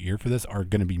super ear for this are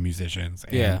going to be musicians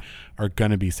and are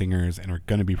going to be singers and are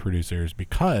going to be producers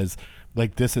because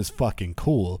like this is fucking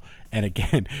cool. And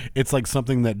again, it's like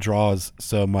something that draws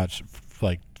so much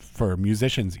like for a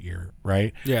musician's ear,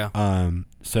 right?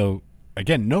 So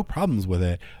again, no problems with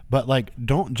it, but like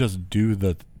don't just do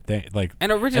the thing like. And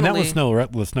that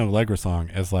was Snow Allegra song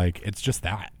is like it's just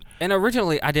that. And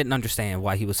originally, I didn't understand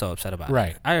why he was so upset about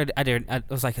it. I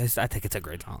was like, I think it's a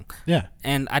great song. Yeah.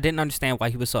 And I didn't understand why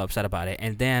he was so upset about it.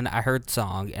 And then I heard the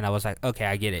song, and I was like, okay,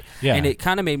 I get it. Yeah. And it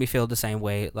kind of made me feel the same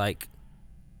way, like,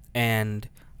 and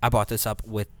I brought this up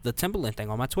with the Timbaland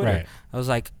thing on my Twitter. Right. I was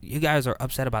like, you guys are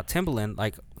upset about Timbaland,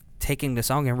 like, taking the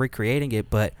song and recreating it,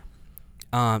 but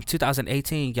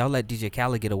 2018, y'all let DJ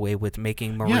Khaled get away with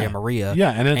making Maria.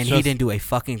 Yeah, and he didn't do a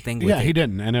fucking thing with it. Yeah, he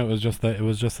didn't, and it was just the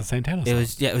Santana song.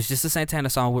 It was just a Santana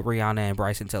song with Rihanna and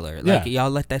Bryson Tiller. Like y'all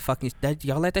let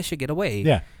that shit get away.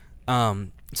 Yeah.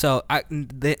 So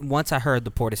once I heard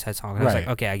the Portishead song, I was like,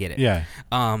 okay, I get it. Yeah.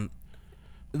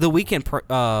 The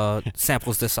Weeknd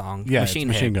samples this song. Yeah,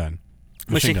 Machine Gun.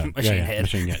 Machine Head.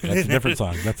 Machine Gun. That's a different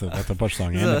song. That's a Bush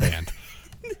song and a band.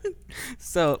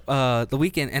 So The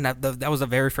Weeknd, and that was the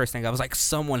very first thing I was like,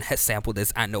 someone has sampled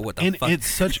this. I know what the fuck. And it's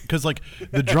such because like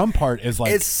the drum part is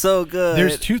like it's so good.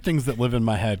 There's two things that live in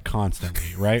my head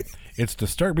constantly, right? It's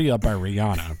 "Disturb Me Up" by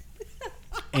Rihanna,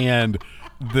 and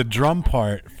the drum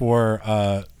part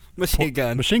for Machine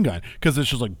Gun, because it's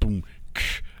just like boom,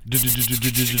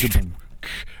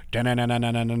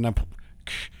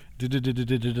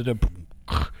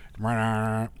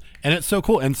 and it's so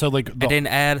cool. And so like and then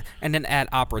add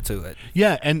opera to it.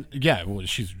 Well,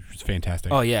 she's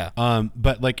fantastic. Oh yeah.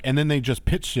 But like, and then they just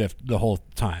pitch shift the whole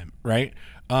time, right?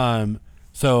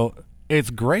 So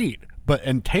it's great.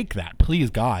 And take that, please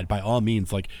God, by all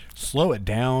means, like slow it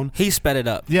down. He sped it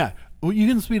up. Yeah, well, you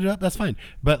can speed it up. That's fine.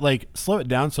 But like slow it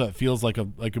down so it feels like a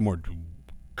more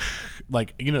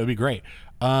like, you know, it'd be great.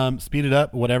 Speed it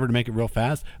up, whatever, to make it real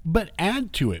fast, but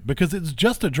add to it because it's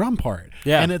just a drum part.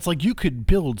 Yeah. And it's like you could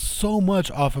build so much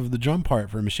off of the drum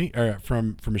part for Machine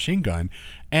Gun,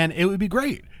 and it would be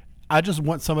great. I just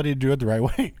want somebody to do it the right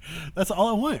way. That's all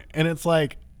I want. And it's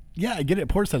like, yeah, I get it.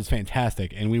 Portishead is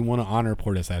fantastic, and we want to honor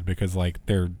Portishead because like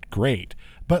they're great.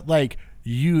 But like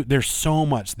there's so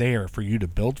much there for you to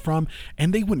build from,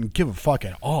 and they wouldn't give a fuck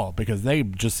at all because they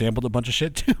just sampled a bunch of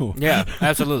shit too. Yeah,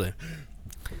 absolutely.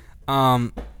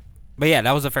 But yeah,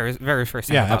 that was the very, very first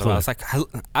thing I thought about. I was like,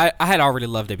 I had already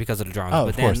loved it because of the drums.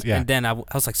 Of course. And then I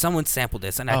was like, someone sampled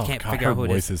this, and I can't figure out who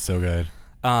it is. Her voice is so good.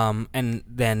 And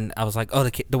then I was like, oh,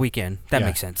 the Weeknd. That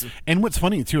makes sense. And what's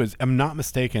funny too is, I'm not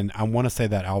mistaken, I want to say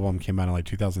that album came out in like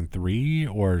 2003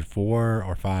 or 4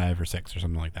 or 5 or 6 or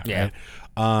something like that. Yeah.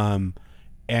 Right?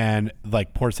 And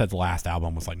like Portishead's last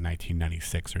album was like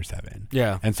 1996 or 7.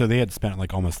 Yeah. And so they had spent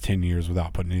like almost 10 years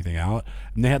without putting anything out.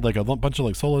 And they had like a bunch of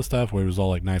like solo stuff where it was all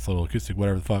like nice little acoustic,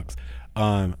 whatever the fucks.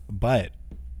 But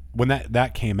when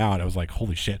that came out, I was like,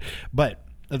 holy shit. But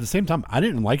at the same time, I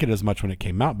didn't like it as much when it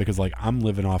came out because like I'm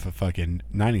living off of fucking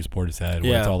 90s Portishead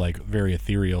where it's all like very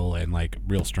ethereal and like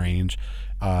real strange.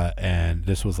 And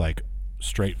this was like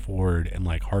straightforward and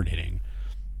like hard hitting.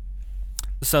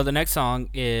 So the next song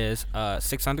is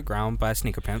Six Underground by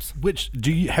Sneaker Pimps. Which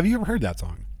have you ever heard that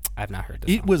song? I've not heard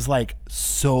this song. It was like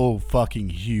so fucking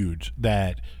huge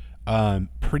that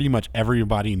pretty much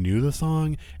everybody knew the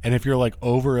song. And if you're like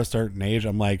over a certain age,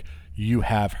 I'm like, you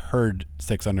have heard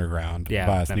Six Underground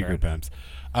by Sneaker Pimps.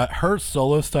 Her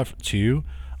solo stuff too.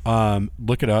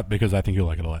 Look it up because I think you'll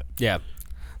like it a lot. Yeah.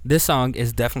 This song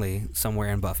is definitely somewhere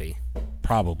in Buffy.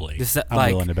 Probably.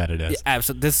 I'm willing to bet it is. Yeah,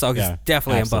 absolutely. This song is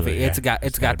definitely in Buffy. Yeah.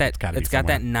 It's got that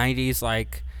 90s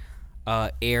like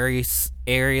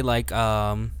airy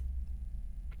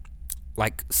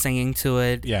like singing to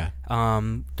it. Yeah.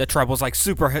 The treble's like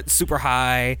super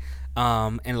high.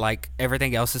 And like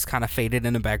everything else is kind of faded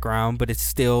in the background, but it's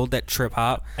still that trip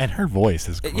hop. And her voice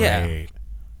is great. Yeah.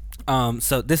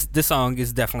 So this song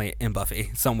is definitely in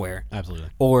Buffy somewhere. Absolutely.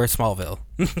 Or Smallville.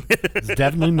 It's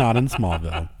definitely not in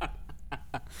Smallville.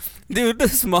 Dude, the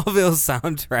Smallville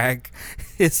soundtrack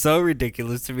is so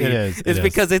ridiculous to me. It is. It's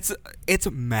because it's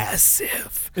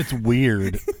massive. It's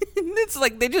weird. It's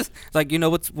like they just like, you know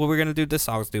what we're gonna do? This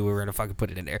song's due. We're gonna fucking put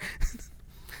it in there.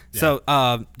 So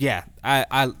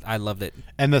I loved it.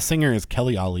 And the singer is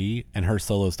Kelly Ali, and her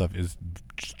solo stuff is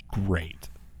great.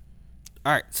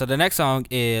 All right, so the next song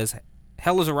is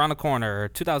Hell Is Around the Corner,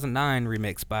 2009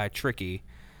 remix by Tricky.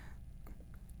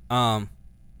 How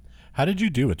did you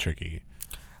do with Tricky?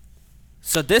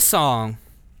 So this song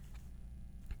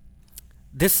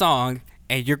this song,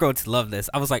 and you're going to love this.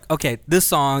 I was like, okay, this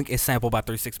song is sampled by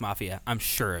 3 6 Mafia. I'm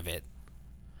sure of it.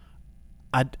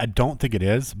 I don't think it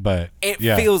is, but It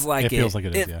feels like it. It feels like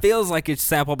it is. It feels like it's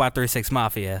sampled by 3 6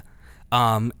 Mafia.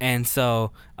 And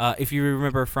so if you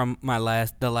remember from the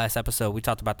last episode, we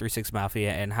talked about 3 6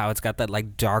 Mafia and how it's got that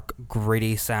like dark,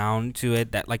 gritty sound to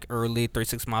it, that like early 3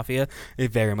 6 Mafia.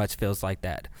 It very much feels like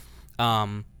that.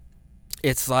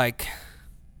 It's like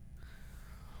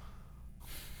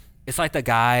the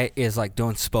guy is like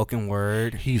doing spoken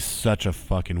word. He's such a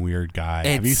fucking weird guy.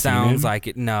 Have you sounds seen him? like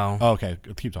it. No. Oh, okay,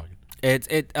 keep talking.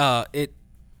 It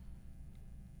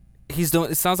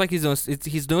sounds like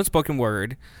he's doing spoken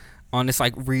word on this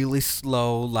like really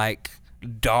slow, like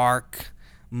dark,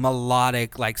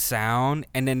 melodic like sound,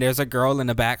 and then there's a girl in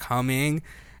the back humming,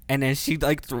 and then she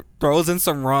like throws in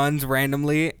some runs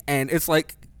randomly, and it's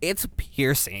like it's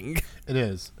piercing. It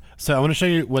is. So I want to show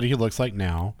you what he looks like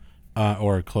now,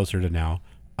 or closer to now,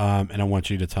 and I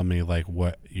want you to tell me like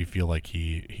what you feel like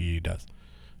he does.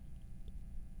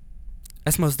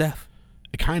 That's Mos Def.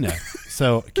 Kind of.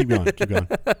 So keep going.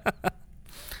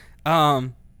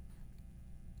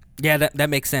 Yeah, that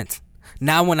makes sense.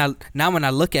 Now when I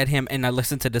look at him and I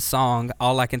listen to the song,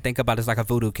 all I can think about is like a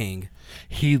voodoo king.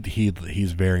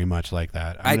 He's very much like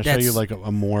that. I'm gonna show you like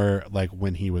a more like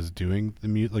when he was doing the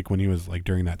music, like when he was like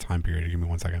during that time period. Give me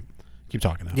 1 second. Keep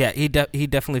talking though. Yeah, he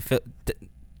definitely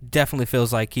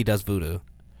feels like he does voodoo.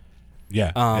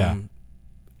 Yeah.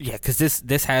 Yeah, because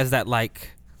this has that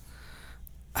like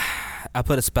I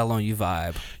put a spell on you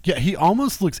vibe. Yeah, he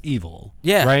almost looks evil.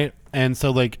 Yeah. Right? And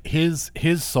so like his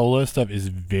solo stuff is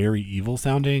very evil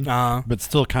sounding, but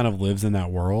still kind of lives in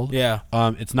that world. Yeah.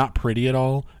 It's not pretty at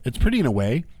all. It's pretty in a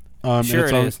way. Sure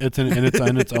it is. It's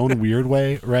in its own weird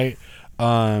way, right?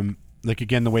 Like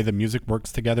again, the way the music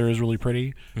works together is really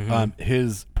pretty. Mm-hmm.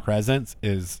 His presence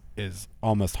is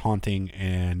almost haunting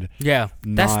and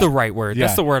that's the right word.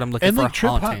 That's the word I'm looking for.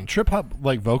 And like trip hop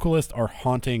like vocalists are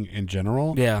haunting in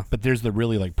general. Yeah, but there's the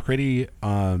really like pretty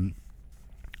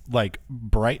like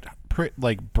bright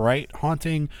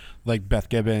haunting like Beth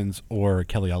Gibbons or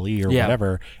Kelly Ali or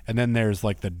whatever, and then there's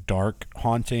like the dark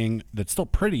haunting that's still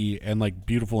pretty and like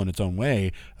beautiful in its own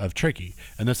way of Tricky,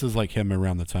 and this is like him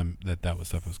around the time that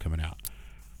stuff was coming out.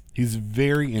 He's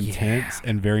very intense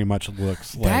and very much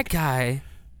looks like that guy.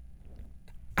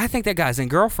 I think that guy's in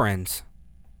Girlfriends.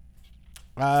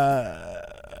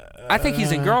 I think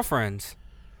he's in Girlfriends.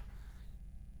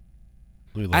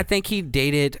 I think he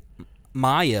dated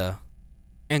Maya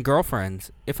in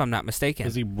Girlfriends, if I'm not mistaken.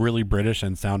 Is he really British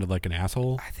and sounded like an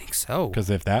asshole? I think so. Because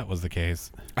if that was the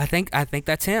case, I think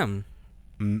that's him.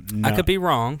 No, I could be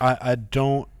wrong. I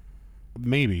don't.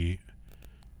 Maybe.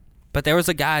 But there was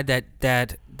a guy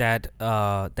that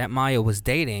Maya was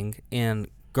dating in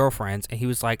Girlfriends, and he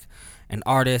was like an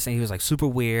artist, and he was like super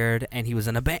weird, and he was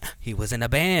in a band.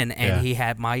 And he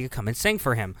had Maya come and sing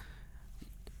for him.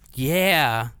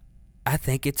 Yeah, I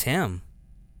think it's him.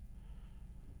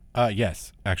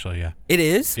 Yes, actually, yeah. It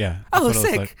is? Yeah. Oh,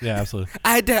 sick. Like. Yeah, absolutely.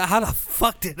 How the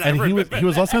fuck did I remember? And he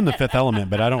was also in The Fifth Element,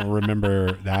 but I don't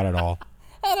remember that at all.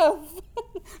 I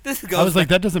was like,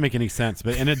 that doesn't make any sense,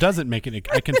 and it doesn't make any.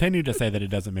 I continue to say that it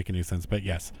doesn't make any sense, but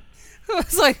yes.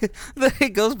 It's like it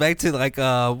goes back to like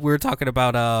we were talking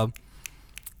about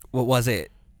what was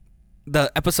it?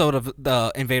 The episode of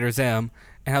the Invader Zim,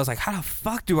 and I was like, how the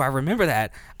fuck do I remember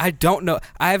that? I don't know.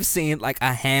 I've seen like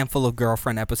a handful of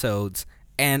Girlfriend episodes,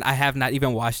 and I have not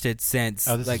even watched it since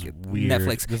like is weird.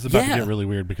 Netflix. This is about to get really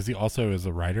weird because he also is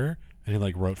a writer and he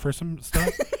like wrote for some stuff,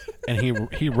 and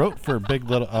he wrote for Big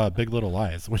Little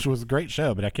Lies, which was a great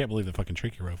show, but I can't believe that fucking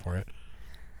Tricky wrote for it.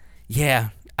 Yeah,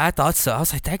 I thought so. I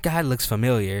was like, that guy looks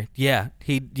familiar.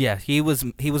 He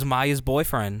was Maya's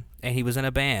boyfriend, and he was in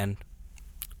a band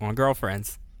on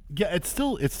Girlfriends. Yeah, it's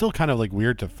still kind of like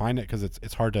weird to find it because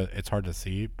it's hard to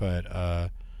see, but I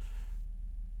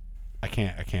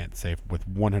can't say with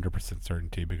 100%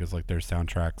 certainty because like there's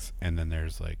soundtracks and then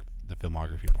there's like the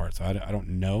filmography part, so I don't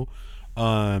know.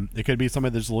 It could be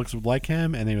somebody that just looks like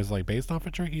him and he was like based off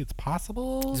of Tricky. It's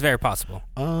possible. It's very possible.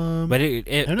 But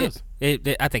who knows?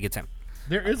 I think it's him.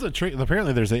 There is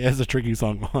apparently there's a Tricky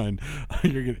song on.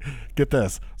 You're gonna get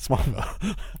this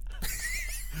Smallville.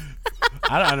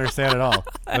 I don't understand at all,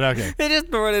 but okay. They just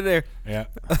throw it in there. Yeah.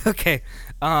 Okay.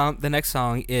 The next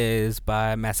song is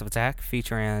by Massive Attack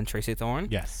featuring Tracy Thorn.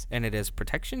 Yes. And it is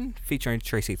Protection featuring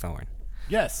Tracy Thorn.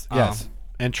 Yes. Yes.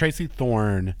 And Tracy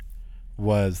Thorn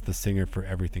was the singer for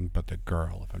Everything But the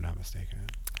Girl, if I'm not mistaken.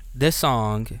 This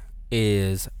song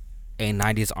is a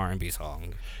 90s R&B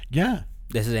song. Yeah.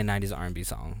 This is a 90s R&B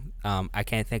song. I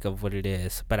can't think of what it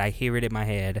is, but I hear it in my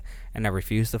head, and I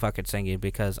refuse to fucking sing it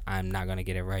because I'm not going to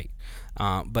get it right.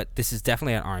 But this is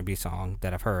definitely an R&B song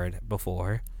that I've heard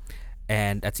before,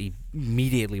 and that's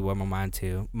immediately where my mind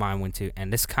went to.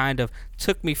 And this kind of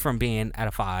took me from being at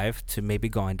a 5 to maybe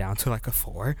going down to like a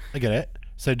 4. I get it.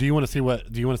 So do you want to see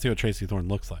what Tracy Thorn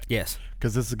looks like? Yes.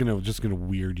 Because this is just gonna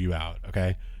weird you out,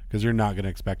 okay? Because you're not gonna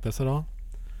expect this at all.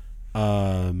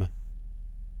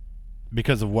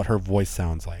 Because of what her voice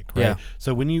sounds like, right? Yeah.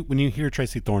 So when you hear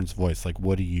Tracy Thorn's voice, like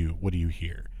what do you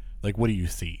hear? Like what do you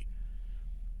see?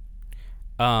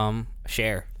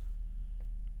 Cher.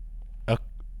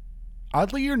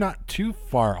 Oddly, you're not too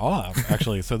far off,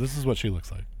 actually. So this is what she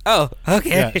looks like. Oh, okay.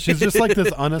 Yeah, she's just like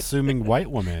this unassuming white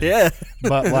woman. Yeah.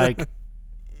 But like,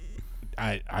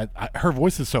 I her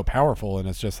voice is so powerful, and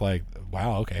it's just like,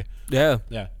 wow, okay. Yeah.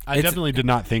 Yeah. I definitely did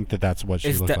not think that that's what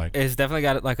she looked like. It's definitely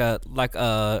got like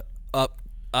a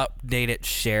updated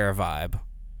Cher vibe.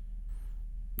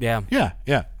 Yeah. Yeah.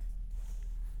 Yeah.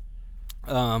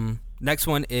 Next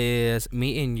one is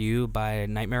 "Me and You" by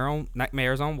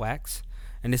Nightmares on Wax,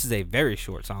 and this is a very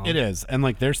short song. It is, and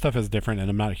like their stuff is different, and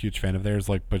I'm not a huge fan of theirs,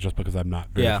 like, but just because I'm not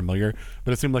very familiar.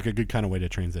 But it seemed like a good kind of way to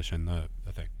transition the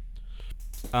thing.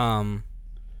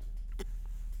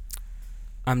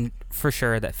 I'm for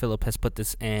sure that Philip has put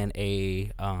this in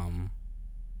a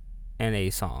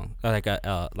song, like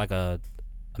a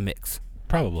mix.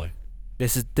 Probably.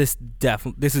 This is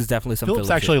definitely some Philip's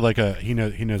Philip actually shit. he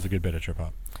knows a good bit of trip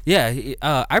hop. Yeah,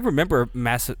 I remember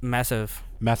Massive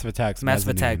Attack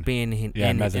being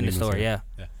in the story.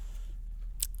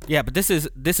 Yeah. But this is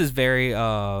very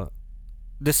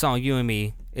this song "You and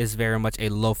Me" is very much a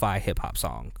lo-fi hip hop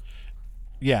song.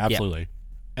 Yeah, absolutely. Yeah.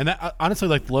 And that, honestly,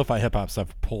 like the lo-fi hip hop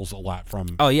stuff pulls a lot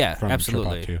from. Oh yeah, from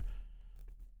absolutely. trip hop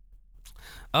too.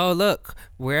 Oh look,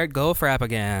 we're at Goldfrapp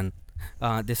again.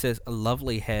 This is a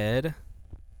Lovely Head.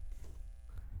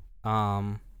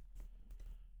 And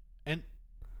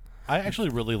I actually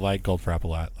really like Goldfrapp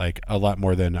a lot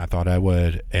more than I thought I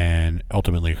would, and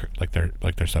ultimately, like their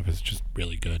stuff is just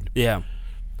really good. Yeah,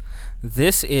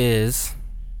 this is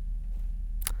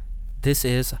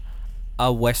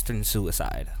a Western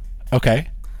suicide. Okay.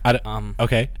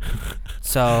 Okay.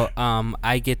 So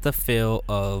I get the feel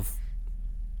of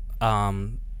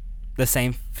the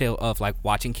same feel of like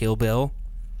watching Kill Bill.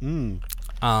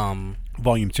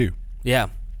 Volume 2. Yeah.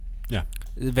 Yeah.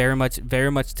 Very much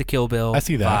the Kill Bill I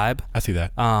see that. vibe. I see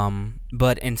that.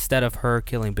 But instead of her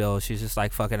killing Bill, she's just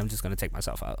like, fuck it, I'm just gonna take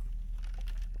myself out.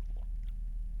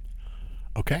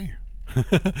 Okay.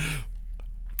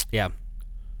 Yeah.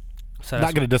 So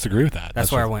not gonna disagree with that.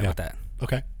 That's where I went with that.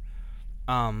 Okay.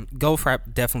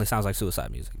 Goldfrapp definitely sounds like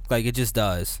suicide music. Like it just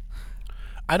does.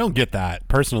 I don't get that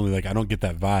personally. Like I don't get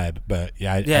that vibe, but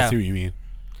I see what you mean.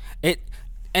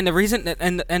 And the reason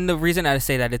I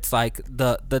say that, it's like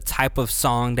the type of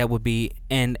song that would be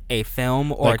in a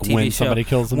film or like a TV when show somebody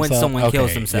kills themselves? When someone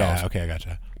kills themselves. Yeah, okay, I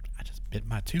gotcha. I just bit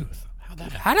my tooth.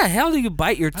 How the hell do you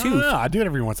bite your tooth? I don't know. I do it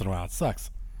every once in a while. It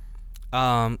sucks.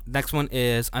 Next one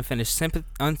is Unfinished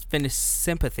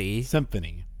Sympathy.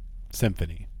 Symphony.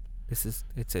 It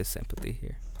says sympathy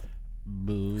here.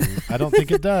 Boo. I don't think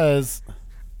it does.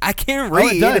 I can't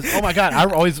read. Oh, it does. Oh my god! I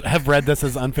always have read this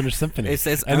as Unfinished Symphony. It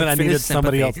says and then I needed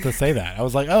somebody sympathy. else to say that. I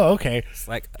was like, oh, okay. It's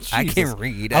like Jesus. I can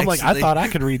read. I'm like, I thought I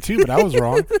could read too, but I was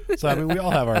wrong. So I mean, we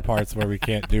all have our parts where we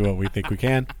can't do what we think we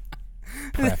can.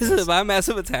 This is my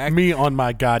Massive Attack. Me on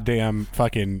my goddamn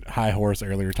fucking high horse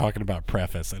earlier talking about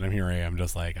preface, and here I am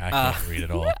just like, I can't read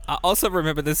it all. I also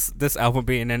remember this album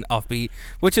being an offbeat,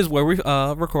 which is where we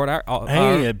record our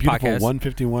at beautiful podcast.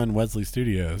 151 Wesley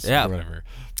Studios or whatever.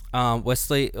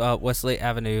 Wesley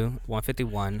Avenue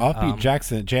 151. Offbeat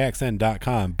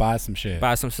JXN.com. Buy some shit.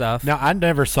 Buy some stuff. Now, I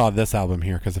never saw this album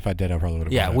here, because if I did, I probably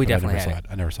would have bought it. We but definitely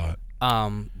I never saw it.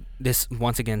 This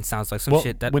once again sounds like some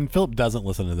shit that when Philip doesn't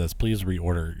listen to this, please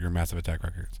reorder your Massive Attack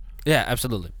records. Yeah,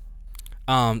 absolutely.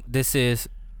 This is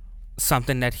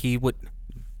something that he would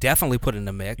definitely put in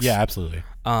the mix. Yeah, absolutely.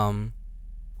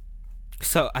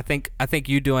 So I think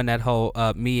you doing that whole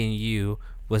Me and You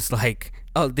was like,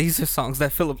 oh, these are songs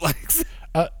that Philip likes.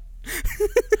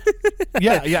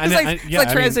 Yeah. It's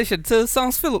like transition to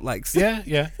songs Philip likes.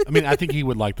 Yeah. I mean, I think he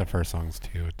would like the first songs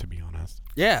too, to be honest.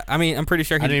 Yeah, I mean, I'm pretty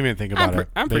sure. I didn't even think about it.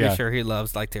 I'm pretty sure he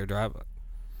loves like Teardrop.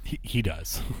 He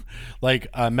does. Like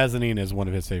Mezzanine is one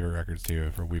of his favorite records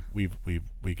too. For we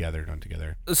gathered on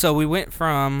together. So we went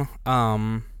from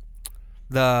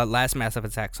the last Massive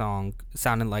Attack song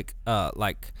sounding like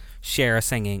Cher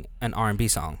singing an R&B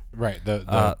song, right?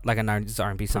 The like a 90s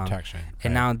R&B song, Protection,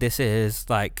 and now this is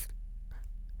like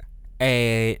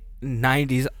a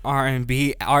 90s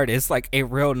R&B artist, like a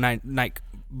real like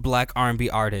black R&B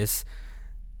artist,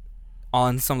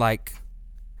 on some like,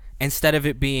 instead of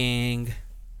it being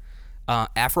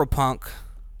Afropunk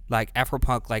like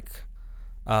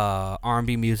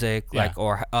R&B music, like,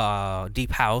 or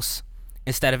deep house,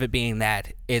 instead of it being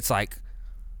that, it's like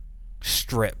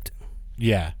stripped.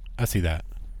 Yeah, I see that.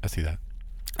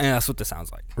 And that's what this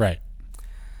sounds like. Right.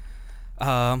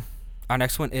 Our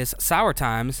next one is Sour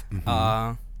Times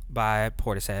by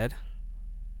Portishead.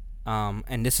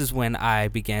 And this is when I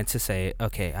began to say,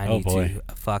 okay, I need to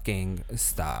fucking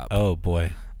stop. Oh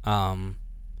boy.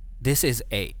 This is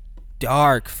a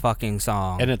dark fucking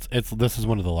song. And this is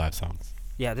one of the live songs.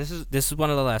 Yeah, this is one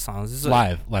of the last songs. This is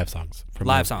live songs.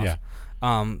 Live songs. Yeah.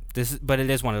 But it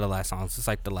is one of the last songs. It's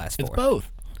like the last four. It's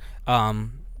both.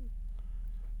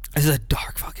 This is a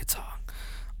dark fucking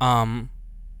song.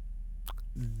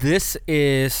 This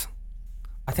is,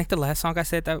 I think the last song I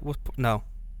said that was, no.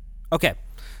 Okay.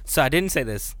 So I didn't say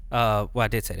this. Well, I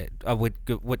did say that. With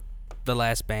the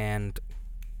last band,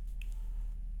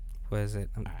 what is it?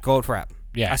 Goldfrapp.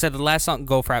 Yeah. I said the last song,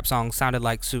 Goldfrapp song, sounded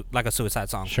like a suicide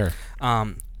song. Sure.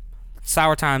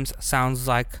 Sour Times sounds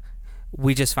like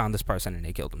we just found this person and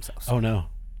they killed themselves. Oh no.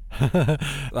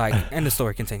 Like, and the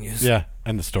story continues. Yeah,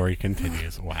 and the story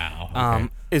continues. Wow. Okay.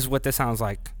 Is what this sounds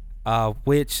like.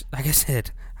 Which, like I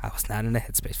said, I was not in the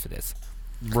headspace for this.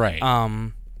 Right.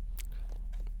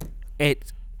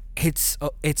 It's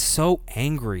so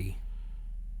angry.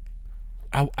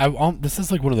 This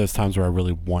is like one of those times where I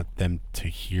really want them to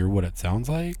hear what it sounds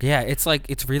like. Yeah, it's like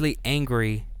it's really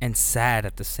angry and sad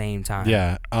at the same time.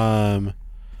 Yeah. I'm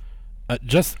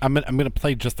gonna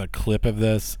play just a clip of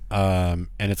this. And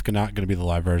it's not gonna be the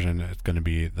live version. It's gonna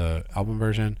be the album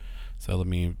version. So let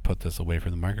me put this away from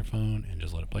the microphone and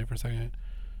just let it play for a second.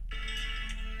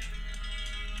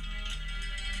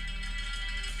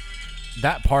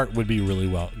 That part would be really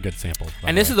good sample.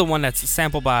 And this is the one that's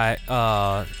sampled by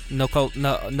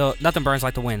Nothing Burns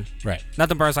Like the Wind. Right.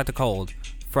 Nothing Burns Like the Cold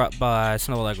by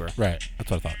Snow Allegra. Right.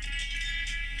 That's what I thought.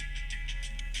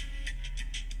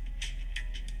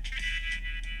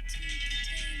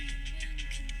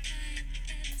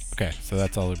 Okay, so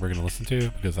that's all that we're gonna listen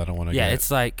to because I don't want to get it's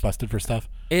like busted for stuff.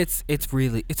 It's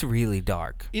really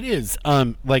dark. It is.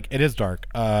 Like it is dark.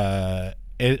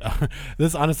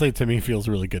 This honestly to me feels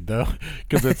really good though,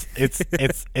 because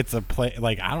it's a play.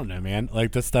 Like I don't know, man.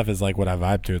 Like this stuff is like what I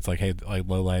vibe to. It's like, hey, like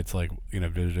low lights, like blah,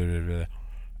 blah, blah, blah.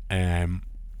 And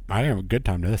I have a good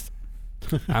time to this.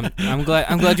 I'm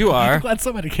glad you are. I'm glad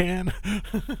somebody can.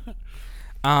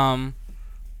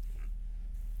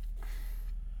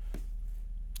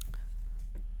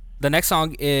 The next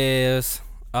song is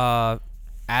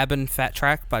Aben Fat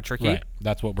Track by Tricky. Right.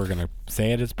 That's what we're gonna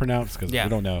say it is pronounced because we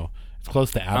don't know. It's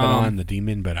close to Abaddon, the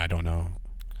demon, but I don't know.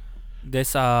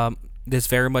 This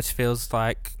very much feels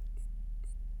like.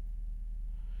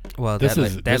 Well,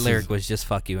 that lyric was just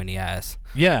 "fuck you in the ass."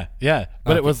 Yeah,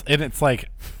 but it was, and it's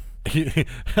like, I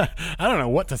don't know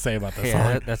what to say about this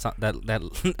song. That's not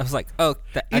that. I was like, oh,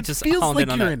 I just feels honed like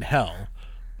in on you're that. in hell.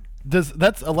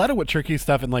 That's a lot of what Tricky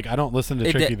stuff, and like I don't listen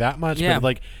to Tricky that much, but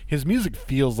like his music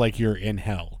feels like you're in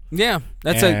hell. Yeah,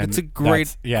 it's a great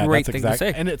thing to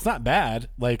say, and it's not bad.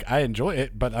 Like I enjoy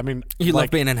it, but I mean, you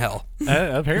love being in hell.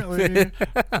 Apparently,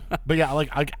 but yeah, like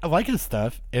I like his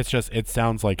stuff. It's just it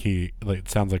sounds like it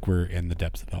sounds like we're in the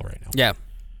depths of hell right now. Yeah,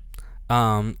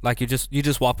 like you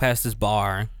just walk past this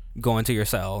bar, go into your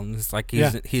cell, and it's like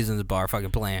he's in the bar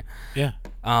fucking playing. Yeah.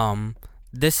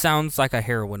 This sounds like a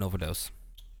heroin overdose.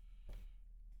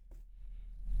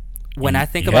 When I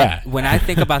think about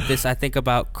this, I think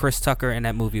about Chris Tucker in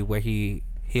that movie where he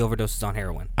overdoses on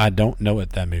heroin. I don't know what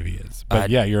that movie is, but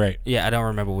yeah, you're right. Yeah, I don't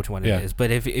remember which one it is.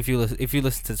 But if you listen to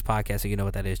this podcast and you know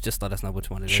what that is, just let us know which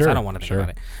one it is. I don't want to think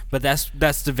about it. But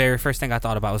that's the very first thing I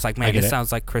thought about. Was like, man, this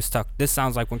sounds like Chris Tucker. This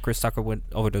sounds like when Chris Tucker would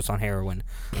overdose on heroin.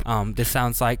 This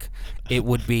sounds like it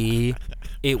would be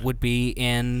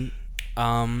in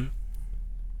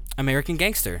American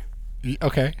Gangster.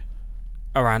 Okay.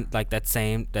 Around like that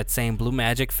same Blue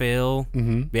Magic feel.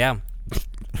 Mm-hmm. Yeah.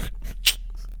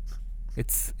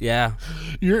 It's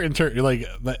You're like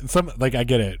some like I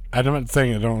get it. I'm not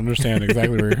saying I don't understand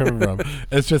exactly where you're coming from.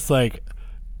 It's just like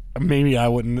maybe I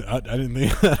wouldn't. I didn't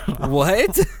think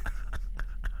what.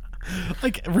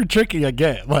 Like for Tricky, I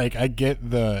get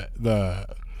the.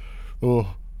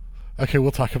 Oh, okay.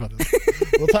 We'll talk about this.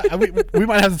 We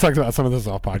might have to talk about some of this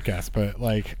off podcast, but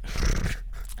like.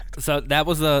 So that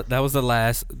was the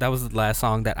last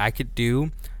song that I could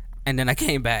do, and then I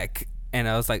came back and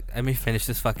I was like, let me finish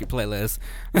this fucking playlist.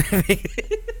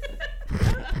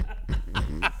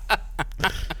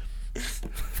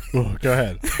 Ooh, go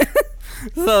ahead.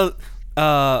 So,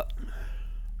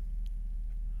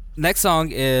 next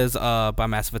song is by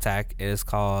Massive Attack. It is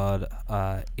called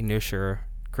Inertia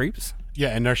Creeps.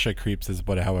 Yeah, Inertia Creeps is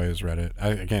how I always read it.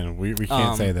 Again, we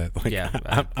can't say that. Like,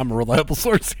 yeah, I'm a reliable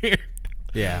source here.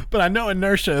 Yeah. But I know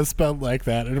Inertia is spelled like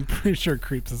that, and I'm pretty sure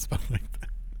Creeps is spelled like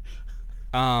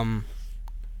that.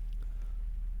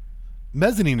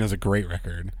 Mezzanine is a great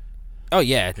record. Oh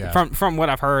yeah. From what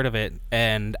I've heard of it,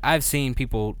 and I've seen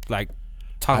people like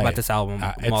talk about this album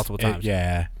multiple times.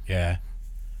 Yeah.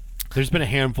 There's been a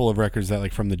handful of records that,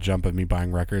 like, from the jump of me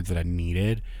buying records that I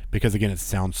needed, because again, it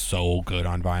sounds so good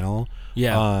on vinyl.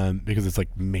 Yeah. Because it's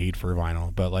like made for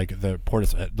vinyl. But like the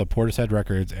Portishead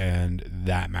records and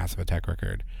that Massive Attack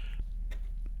record.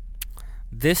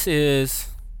 This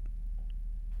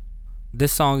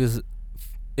song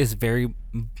is very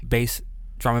bass,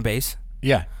 drum and bass.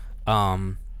 Yeah.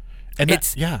 And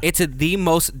it's the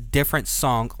most different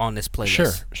song on this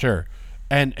playlist. Sure.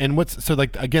 And what's so,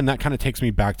 like, again, that kind of takes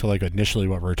me back to like initially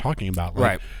what we were talking about, like,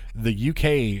 right? The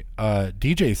UK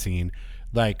DJ scene,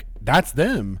 like, that's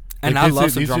them. And like, I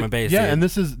love some drum and bass. Yeah, and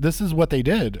this is what they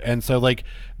did. And so, like,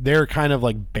 their kind of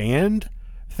like band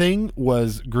thing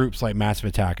was groups like Massive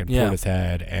Attack and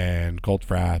Portishead and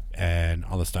Goldfrapp and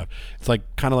all this stuff. It's like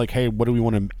kind of like, hey, what do we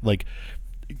want to, like,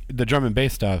 the drum and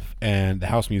bass stuff and the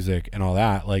house music and all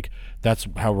that, like, that's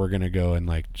how we're gonna go and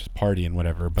like just party and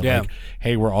whatever. But like,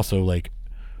 hey, we're also like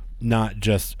not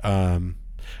just I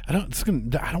don't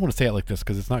want to say it like this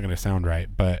because it's not gonna sound right,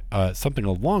 but something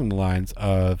along the lines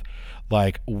of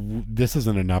like, this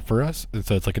isn't enough for us, and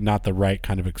so it's like not the right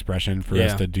kind of expression for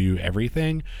us to do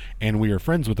everything. And we are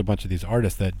friends with a bunch of these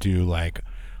artists that do like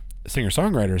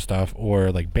singer-songwriter stuff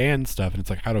or like band stuff, and it's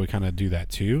like, how do we kind of do that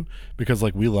too? Because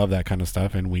like we love that kind of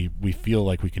stuff, and we feel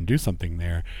like we can do something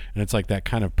there. And it's like that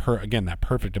kind of that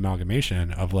perfect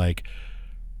amalgamation of like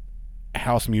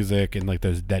house music and like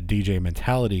that DJ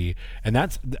mentality. And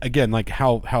that's again like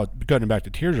how going back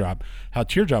to how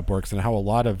Teardrop works, and how a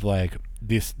lot of like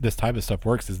this type of stuff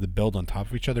works is the build on top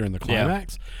of each other in the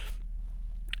climax.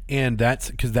 And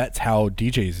that's because that's how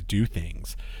DJs do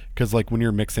things. Because like when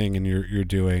you're mixing and you're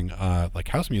doing like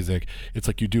house music, it's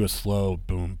like you do a slow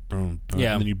boom, boom, boom,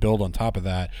 and then you build on top of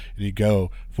that, and you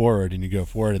go forward, and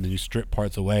then you strip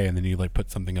parts away, and then you like put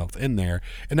something else in there.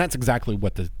 And that's exactly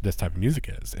what this type of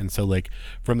music is. And so like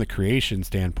from the creation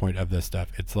standpoint of this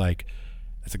stuff, it's like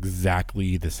it's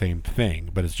exactly the same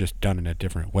thing, but it's just done in a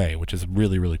different way, which is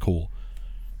really, really cool.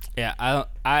 Yeah,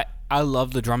 I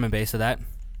love the drum and bass of that.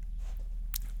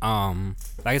 Like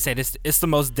I said, it's the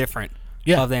most different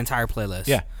of the entire playlist.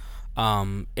 Yeah.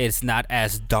 It's not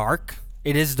as dark.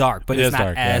 It is dark, but it's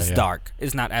not as dark.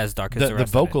 It's not as dark as the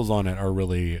rest the vocals on it are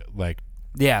really like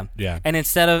yeah. And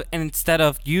instead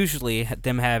of usually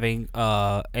them having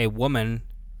a woman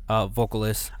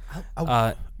vocalist,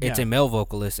 it's a male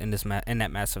vocalist in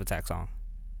that Massive Attack song.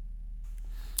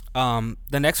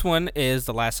 The next one is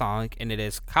the last song, and it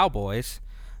is Cowboys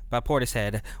by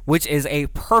Portishead, which is a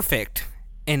perfect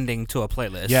ending to a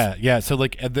playlist. Yeah. So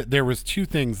like there was two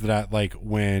things that I like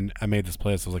when I made this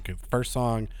playlist. It was like the first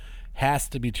song has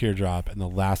to be Teardrop, and the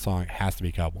last song has to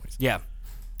be Cowboys. Yeah.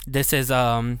 This is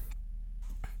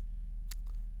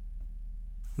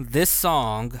this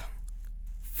song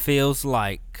feels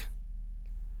like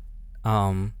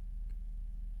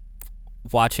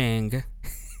watching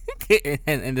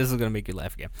and this is gonna make you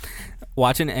laugh again.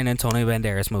 Watching an Antonio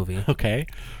Banderas movie. Okay.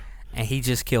 And he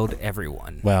just killed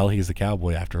everyone. Well, he's a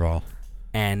cowboy after all.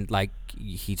 And like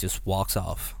he just walks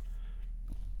off.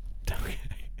 Okay.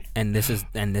 And this is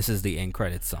the end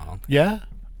credits song. Yeah.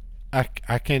 I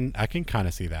can kind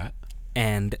of see that.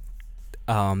 And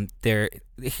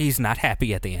he's not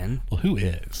happy at the end. Well, who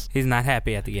is? He's not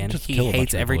happy at the end. He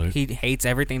hates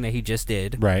everything that he just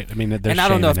did. Right. I mean, and I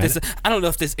don't know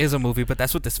if this is a movie, but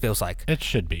that's what this feels like. It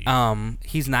should be.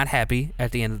 He's not happy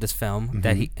at the end of this film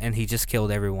that he just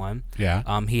killed everyone.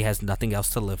 Yeah. He has nothing else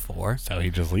to live for. So he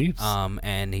just leaves.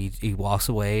 And he walks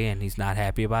away, and he's not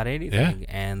happy about anything. Yeah.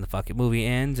 And the fucking movie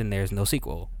ends, and there's no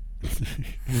sequel.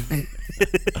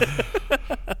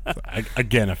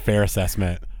 Again, a fair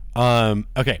assessment.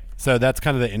 Okay, so that's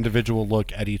kind of the individual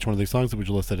look at each one of these songs that we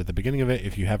listed at the beginning of it.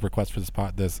 If you have requests for I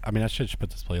should put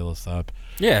this playlist up.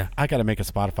 Yeah, I got to make a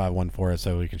Spotify one for it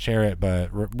so we can share it,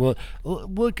 but we'll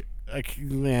look like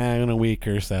in a week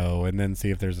or so, and then see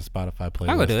if there's a Spotify playlist.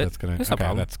 I'll do it. That's gonna. That's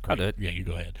okay, that's great. I'll do it. Yeah, you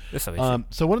go ahead.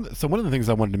 So one of the things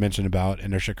I wanted to mention about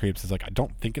Inertia Creeps is like I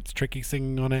don't think it's Tricky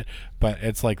singing on it, but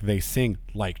it's like they sing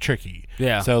like Tricky.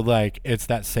 Yeah. So like it's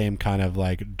that same kind of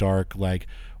like dark like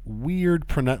weird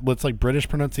it's like British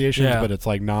pronunciations, but it's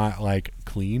like not like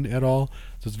clean at all.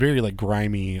 So it's very like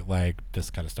grimy, like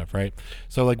this kind of stuff, right?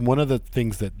 So like one of the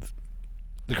things that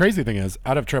the crazy thing is,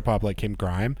 out of trip hop like came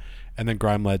grime, and then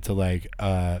grime led to like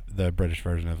the British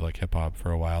version of like hip hop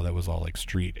for a while that was all like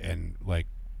street and like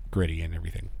gritty and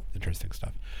everything. Interesting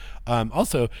stuff.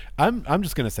 Also, I'm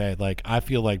just gonna say, like, I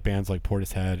feel like bands like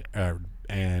Portishead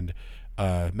and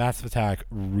Massive Attack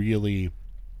really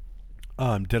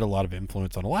did a lot of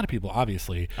influence on a lot of people,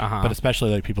 obviously, but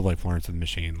especially like people like Florence and the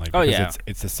Machine, like, because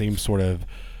it's the same sort of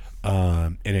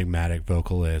enigmatic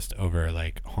vocalist over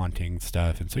like haunting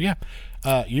stuff. And so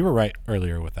you were right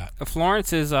earlier with that.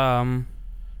 Florence is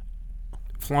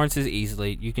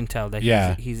easily, you can tell that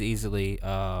he's easily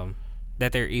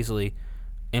that they're easily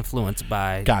influenced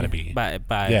by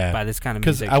by this kind of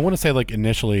music. Because I want to say, like,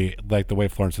 initially, like the way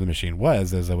Florence and the Machine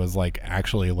was, is it was like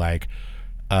actually like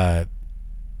a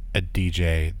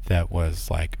DJ that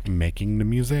was like making the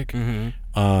music, and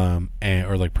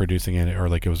or like producing it, or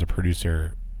like it was a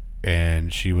producer,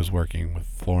 and she was working with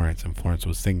Florence, and Florence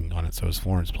was singing on it, so it was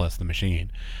Florence plus the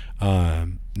Machine,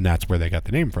 and that's where they got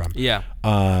the name from.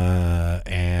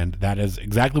 And that is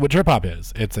exactly what trip hop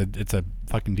is. It's a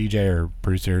fucking DJ or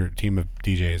producer, team of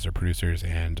DJs or producers,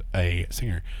 and a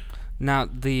singer. Now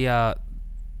the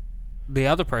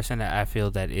other person that I feel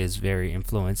that is very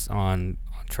influenced on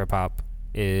trip hop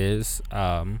is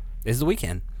The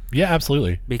Weeknd. Yeah,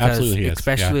 absolutely. Because absolutely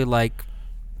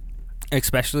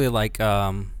especially like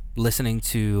listening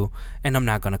to, and I'm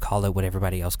not gonna call it what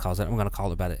everybody else calls it. I'm gonna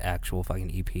call it by the actual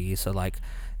fucking EP. So like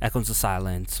Echoes of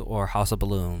Silence, or House of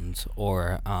Balloons,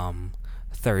 or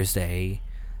Thursday,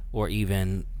 or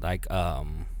even like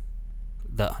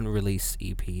the unreleased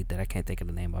EP that I can't think of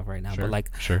the name of right now. Sure, but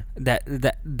like sure.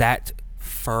 that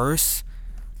first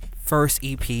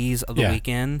EPs of The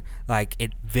Weeknd, like,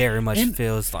 it very much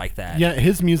feels like that. Yeah,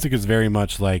 his music is very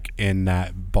much like in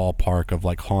that ballpark of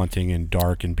like haunting and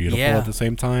dark and beautiful at the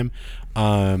same time.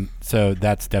 So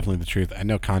that's definitely the truth. I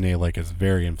know Kanye like is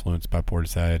very influenced by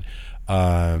Portishead.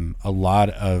 A lot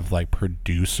of like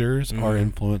producers are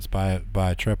influenced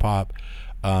by trip hop,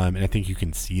 and I think you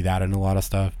can see that in a lot of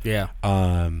stuff.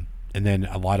 And then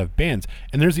a lot of bands,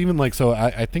 and there's even like, so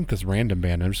I think this random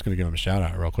band, I'm just gonna give them a shout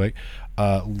out real quick,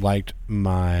 liked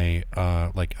my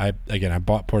like I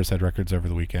bought Portishead records over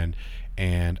the weekend,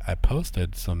 and I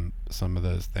posted some of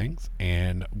those things,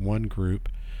 and one group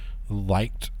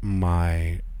liked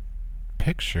my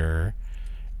picture,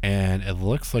 and it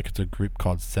looks like it's a group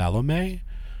called Salome,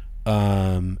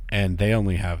 and they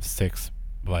only have six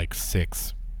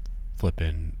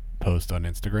flipping posts on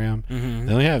Instagram.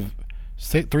 They only have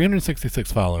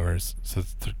 366 followers, so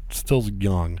it's still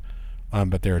young,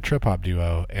 but they're a trip hop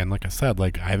duo, and like I said,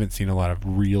 like, I haven't seen a lot of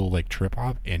real like trip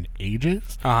hop in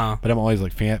ages, but I'm always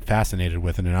like fascinated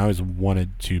with it, and I always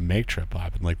wanted to make trip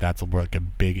hop, and like that's like a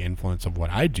big influence of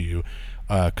what I do,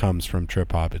 comes from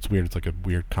trip hop. It's weird. It's like a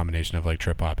weird combination of like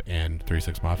trip hop and 3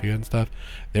 6 Mafia and stuff.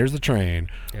 There's the train.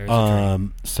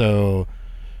 So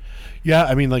yeah,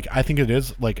 I mean, like, I think it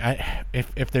is like,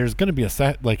 if there's gonna be a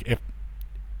set, like,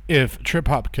 if trip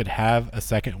hop could have a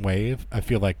second wave, I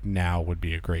feel like now would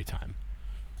be a great time.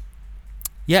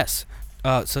 Yes.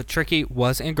 So Tricky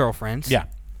was in Girlfriends. Yeah.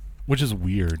 Which is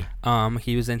weird.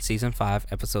 He was in season 5,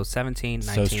 episode 17,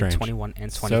 19, 21,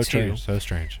 and 22. So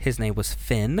strange. His name was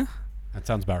Finn. That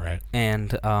sounds about right. And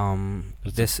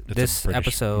this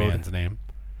episode, man's name.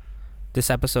 This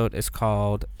episode is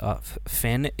called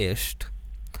Finn-ished.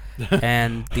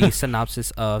 And the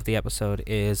synopsis of the episode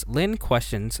is Lynn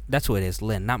questions, that's who it is,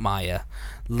 Lynn, not Maya.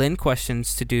 Lynn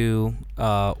questions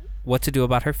what to do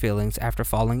about her feelings after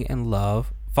falling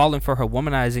for her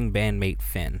womanizing bandmate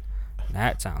Finn.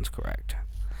 That sounds correct.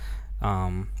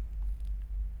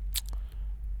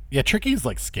 Yeah, Tricky's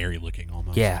like scary looking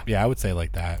almost. Yeah, I would say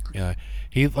like that. Yeah,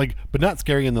 he's like, but not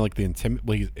scary in the like the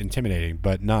intimidating,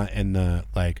 but not in the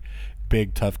like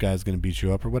big tough guy's gonna beat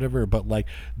you up or whatever. But like,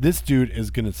 this dude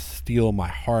is gonna steal my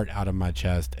heart out of my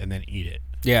chest and then eat it.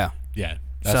 Yeah,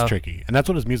 that's Tricky, and that's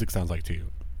what his music sounds like too.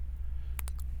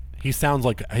 His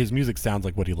music sounds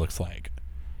like what he looks like.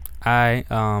 I've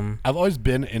always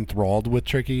been enthralled with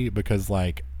Tricky because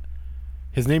like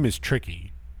his name is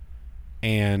Tricky,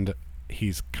 and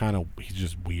he's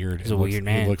just weird. He's a weird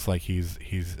man. He looks like he's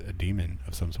a demon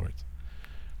of some sorts.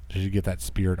 So you get that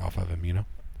spirit off of him, you know?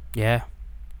 Yeah.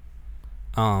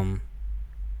 But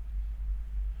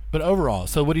overall,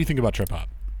 so what do you think about trip hop?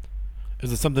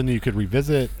 Is it something that you could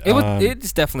revisit?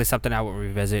 It's definitely something I would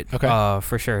revisit. Okay.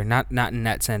 For sure. Not in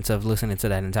that sense of listening to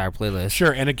that entire playlist.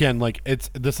 Sure. And again, like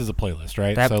this is a playlist,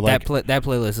 right? That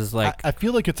playlist is like, I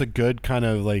feel like it's a good kind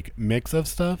of like mix of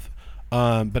stuff.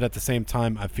 But at the same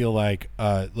time, I feel like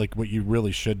what you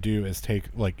really should do is take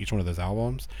like each one of those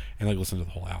albums and like listen to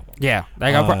the whole album. Yeah,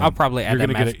 like I'll probably add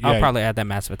that. I'll probably add that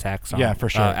Massive Attack song. Yeah, for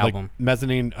sure. Album. Like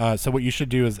Mezzanine. So what you should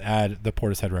do is add the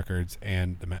Portishead records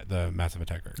and the Massive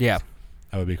Attack records. Yeah,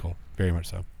 that would be cool. Very much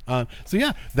so. So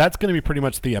yeah, that's going to be pretty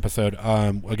much the episode.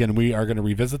 Again, we are going to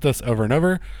revisit this over and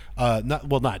over.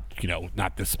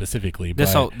 Not this specifically, but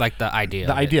this whole, like the idea.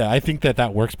 The idea. I think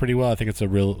that works pretty well. I think it's a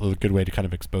good way to kind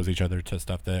of expose each other to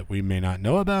stuff that we may not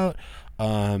know about.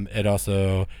 It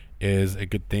also is a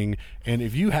good thing. And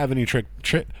if you have any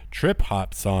trip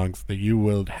hop songs that you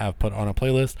will have put on a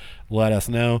playlist, let us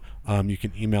know. You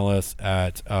can email us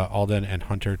at Alden and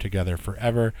Hunter Together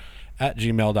Forever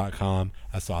 @gmail.com.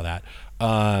 I saw that.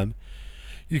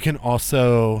 You can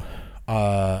also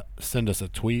send us a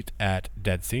tweet at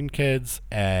Dead Scene Kids.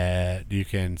 You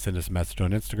can send us a message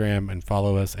on Instagram and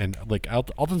follow us. And like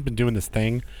Alden's been doing this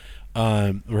thing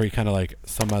where he kind of like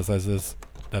summarizes.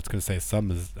 That's gonna say some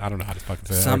is, I don't know how to fucking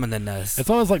say that. It's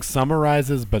almost like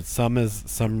summarizes, but some is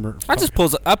some.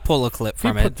 I pull a clip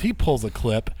from it. He pulls a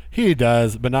clip. He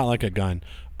does, but not like a gun.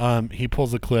 He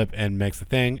pulls a clip and makes a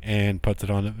thing and puts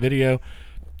it on a video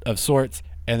of sorts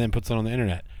and then puts it on the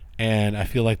internet. And I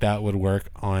feel like that would work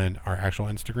on our actual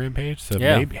Instagram page. So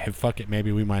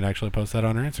maybe we might actually post that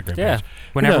on our Instagram page.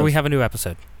 Whenever we have a new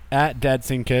episode. At Dad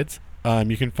Sing Kids.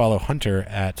 You can follow Hunter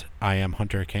at I Am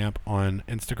Hunter Camp on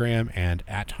Instagram and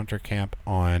at Hunter Camp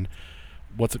on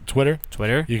Twitter.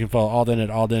 You can follow Alden at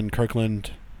Alden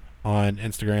Kirkland on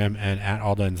Instagram and at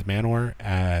Alden's Manor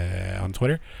on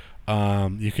Twitter.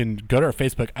 You can go to our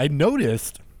Facebook. I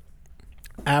noticed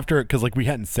after, because like we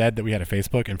hadn't said that we had a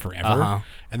Facebook in forever,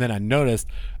 and then I noticed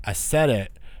I said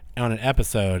it on an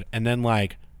episode, and then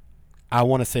like I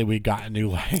want to say we got new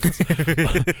likes,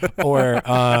 or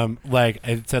like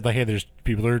it said like, hey, there's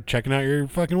people that are checking out your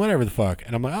fucking whatever the fuck,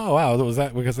 and I'm like, oh wow, was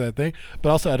that because of that thing? But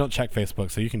also I don't check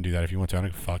Facebook, so you can do that if you want to. I don't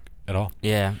give a fuck at all.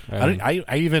 Yeah.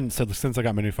 I even said since I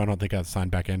got my new phone, I don't think I've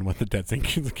signed back in with the Dead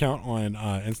Sinkings account on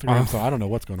Instagram, so I don't know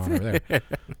what's going on over there.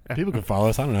 People can follow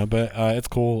us, I don't know, but it's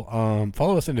cool.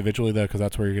 Follow us individually though, because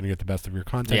that's where you're going to get the best of your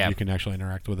content. Yeah. You can actually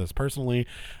interact with us personally.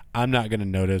 I'm not going to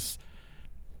notice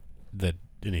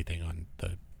anything on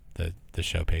the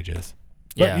show pages,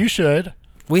 but you should.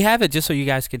 We have it just so you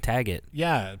guys can tag it.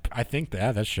 Yeah, I think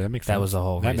that makes sense. That was the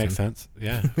whole reason. Makes sense.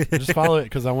 Yeah. Just follow it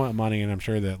because I want money, and I'm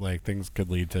sure that like things could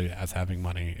lead to us having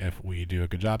money if we do a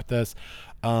good job at this.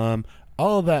 All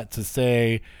of that to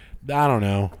say, I don't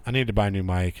know. I need to buy a new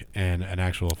mic and an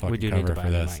actual fucking cover for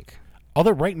this.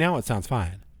 Although right now it sounds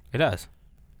fine. It does.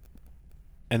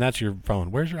 And that's your phone.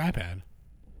 Where's your iPad?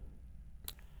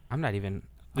 I'm not even.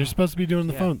 They're supposed to be doing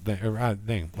the phone thing,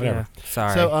 whatever. Yeah,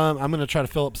 sorry. So I'm gonna try to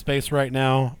fill up space right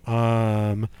now.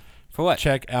 For what?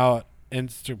 Check out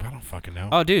Instagram. I don't fucking know.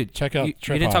 Oh, dude, check out. You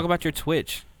didn't talk about your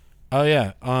Twitch. Oh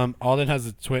yeah. Alden has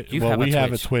a Twitch. We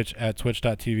have a Twitch at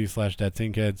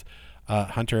twitch.tv/deadscenekids.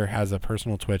 Hunter has a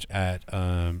personal Twitch at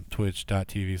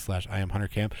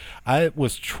twitch.tv/IamHunterCamp. I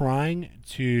was trying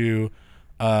to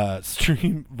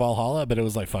stream Valhalla, but it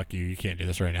was like, fuck you can't do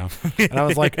this right now. And I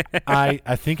was like,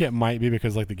 I think it might be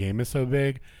because like the game is so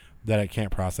big that I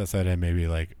can't process it, and maybe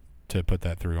like to put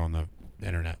that through on the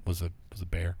internet was a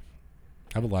bear.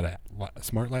 I have a lot of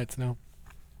smart lights now,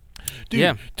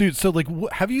 dude. So like,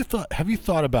 have you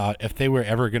thought about if they were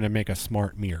ever going to make a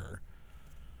smart mirror?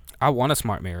 I want a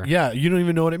smart mirror. Yeah, you don't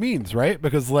even know what it means, right?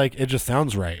 Because like it just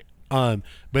sounds right. But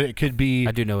it could be.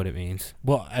 I do know what it means.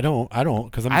 Well, I don't,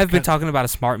 because I've been talking about a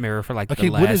smart mirror for like the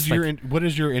last. What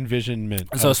is your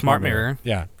envisionment? So a smart mirror,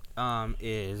 yeah,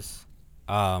 is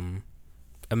a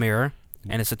mirror,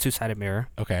 and it's a two-sided mirror.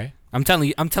 Okay. I'm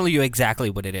telling you exactly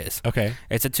what it is. Okay.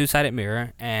 It's a two-sided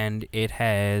mirror, and it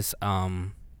has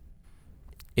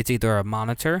it's either a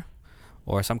monitor,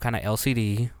 or some kind of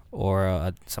LCD,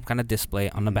 or some kind of display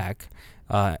on the back,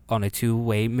 on a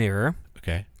two-way mirror.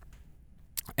 Okay.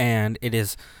 And it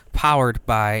is powered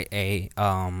by a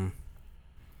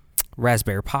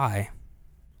Raspberry Pi,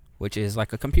 which is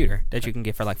like a computer that you can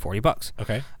get for like $40.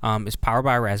 Okay. It's powered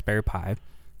by a Raspberry Pi,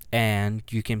 and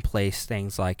you can place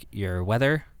things like your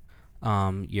weather,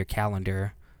 your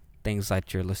calendar, things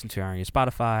like you're listening to on your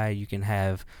Spotify. You can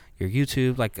have your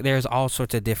YouTube. Like there's all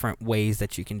sorts of different ways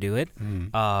that you can do it.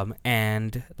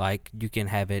 And like you can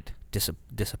have it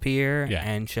disappear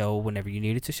and show whenever you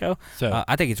need it to show. So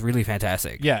I think it's really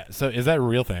fantastic. Yeah. So is that a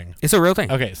real thing? It's a real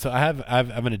thing. Okay. So I have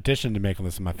an addition to make on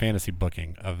this in my fantasy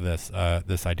booking of this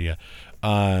idea.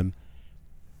 Have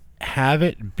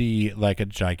it be like a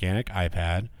gigantic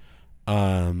iPad,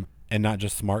 and not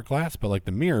just smart glass, but like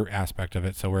the mirror aspect of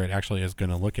it, so where it actually is going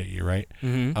to look at you, right?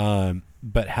 Mm-hmm.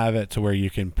 But have it to where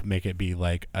you can make it be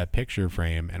like a picture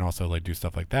frame and also like do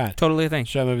stuff like that. Totally a thing.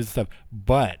 Show movies and stuff.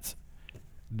 But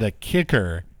the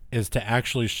kicker is to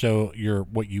actually show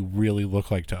what you really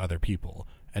look like to other people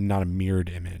and not a mirrored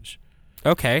image.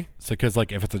 Okay. So, because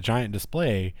like if it's a giant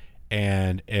display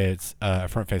and it's a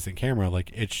front-facing camera,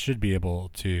 like it should be able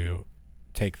to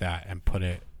take that and put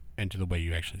it into the way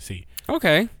you actually see.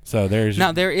 Okay. So there's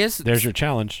your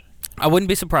challenge. I wouldn't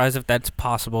be surprised if that's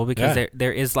possible because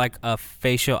there is like a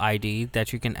facial ID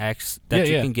that you can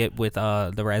can get with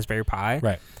the Raspberry Pi.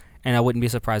 Right. And I wouldn't be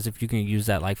surprised if you can use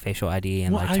that like facial ID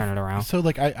and turn it around. So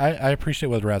like I appreciate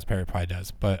what the Raspberry Pi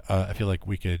does, but I feel like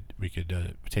we could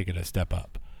take it a step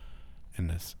up in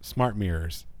this. Smart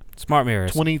mirrors.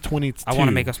 2022. I want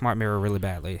to make a smart mirror really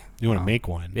badly. You want to make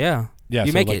one? Yeah. Yeah,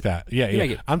 you so make like it. that. Yeah, you yeah.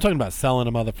 Make it. I'm talking about selling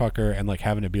a motherfucker and like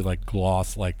having it be like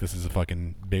gloss, like this is a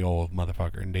fucking big old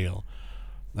motherfucker deal.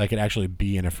 Like it actually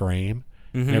be in a frame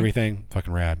and everything.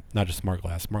 Fucking rad. Not just smart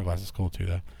glass. Smart glass is cool too,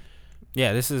 though.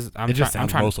 Yeah, this is. I'm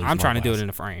trying to do it in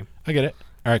a frame. I get it.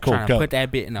 All right, cool. Trying to put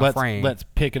that bit in a frame. Let's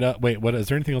pick it up. Wait, what? Is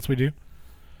there anything else we do?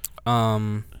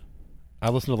 I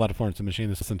listened to a lot of Florence and the Machine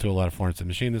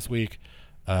this week.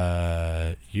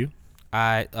 You?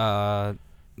 I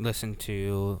listened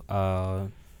to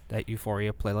that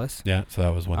Euphoria playlist. Yeah, so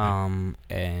that was one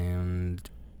thing. And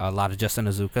a lot of Justin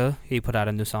Azuka. He put out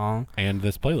a new song. And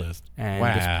this playlist. And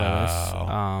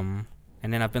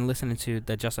then I've been listening to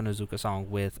the Justin Azuka song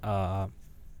with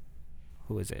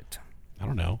who is it? I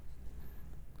don't know.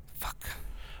 Fuck.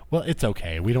 Well, it's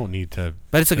okay. We don't need to.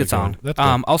 But it's a good song. That's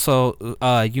good. Also,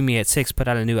 Yumi at 6 put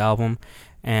out a new album,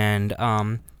 and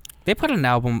they put an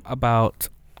album about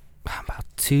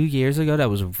 2 years ago that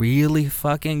was really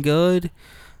fucking good.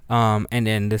 And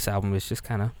then this album is just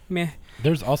kind of meh.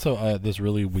 There's also this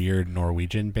really weird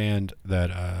Norwegian band that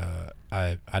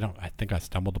I think I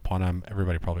stumbled upon them.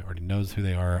 Everybody probably already knows who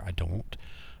they are. I don't.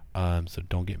 So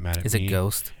don't get mad at me. Is it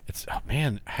Ghost? It's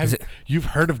man. You've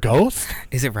heard of Ghost?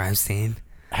 Is it Rammstein?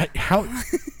 How?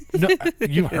 No,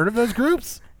 you've heard of those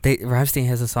groups? Rammstein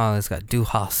has a song that's got Du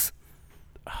Hast.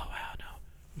 Oh wow, no.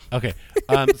 Okay,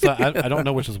 so I don't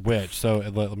know which is which. So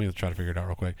let me try to figure it out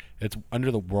real quick. It's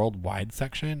under the worldwide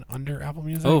section under Apple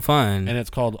Music. Oh, fun! And it's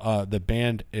called the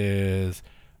band is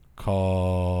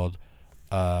called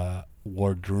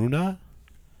Wardruna.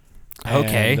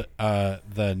 Okay. And,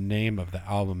 the name of the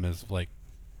album is like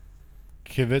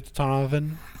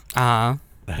Kivitstraven.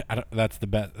 That's the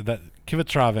best. That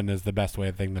Kivitstraven is the best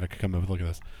thing that I could come up with. Look at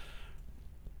this.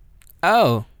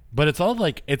 Oh. But it's all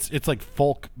like it's like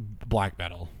folk black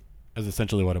metal is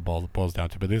essentially what it boils down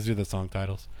to. But these are the song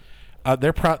titles.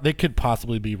 They could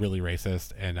possibly be really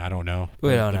racist, and I don't know.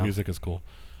 We don't know. The music is cool.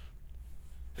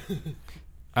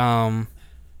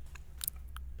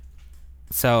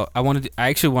 So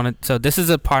so this is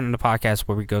a part of the podcast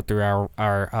where we go through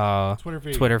our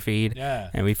Twitter feed, yeah,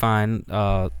 and we find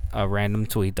a random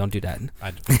tweet. Don't do that.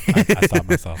 I stopped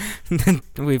myself.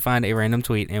 We find a random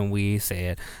tweet and we say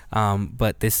it.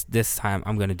 But this time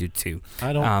I'm gonna do two.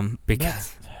 I don't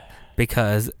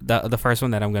because the first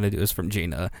one that I'm gonna do is from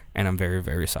Gina, and I'm very,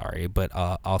 very sorry, but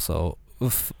also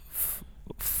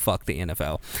fuck the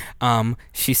NFL.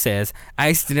 She says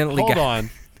I accidentally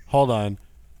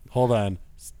Hold on.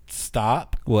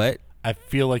 Stop. What? I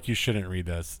feel like you shouldn't read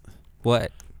this.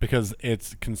 What? Because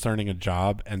it's concerning a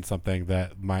job and something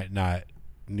that might not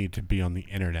need to be on the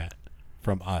internet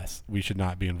from us. We should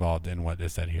not be involved in what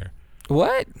is said here.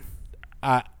 What?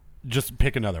 Just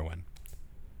pick another one.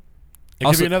 It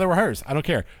could be another rehearse. I don't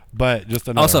care. But just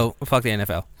another Also, fuck the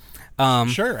NFL.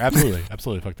 Sure, absolutely.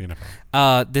 Absolutely, fuck the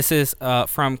NFL. This is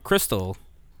from Crystal.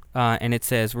 And it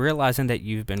says, realizing that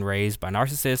you've been raised by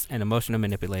narcissists and emotional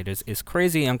manipulators is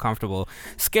crazy, uncomfortable.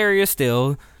 Scarier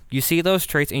still, you see those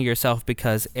traits in yourself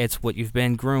because it's what you've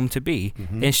been groomed to be.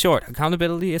 Mm-hmm. In short,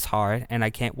 accountability is hard, and I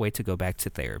can't wait to go back to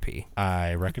therapy.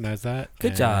 I recognize that.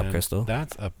 Good job, Crystal.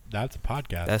 That's a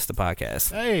podcast. That's the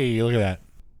podcast. Hey, look at that.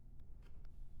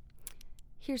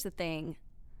 Here's the thing.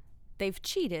 They've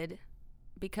cheated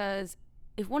because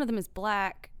if one of them is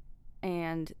black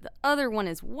and the other one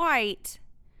is white,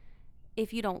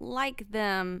 if you don't like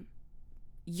them,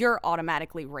 you're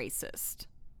automatically racist.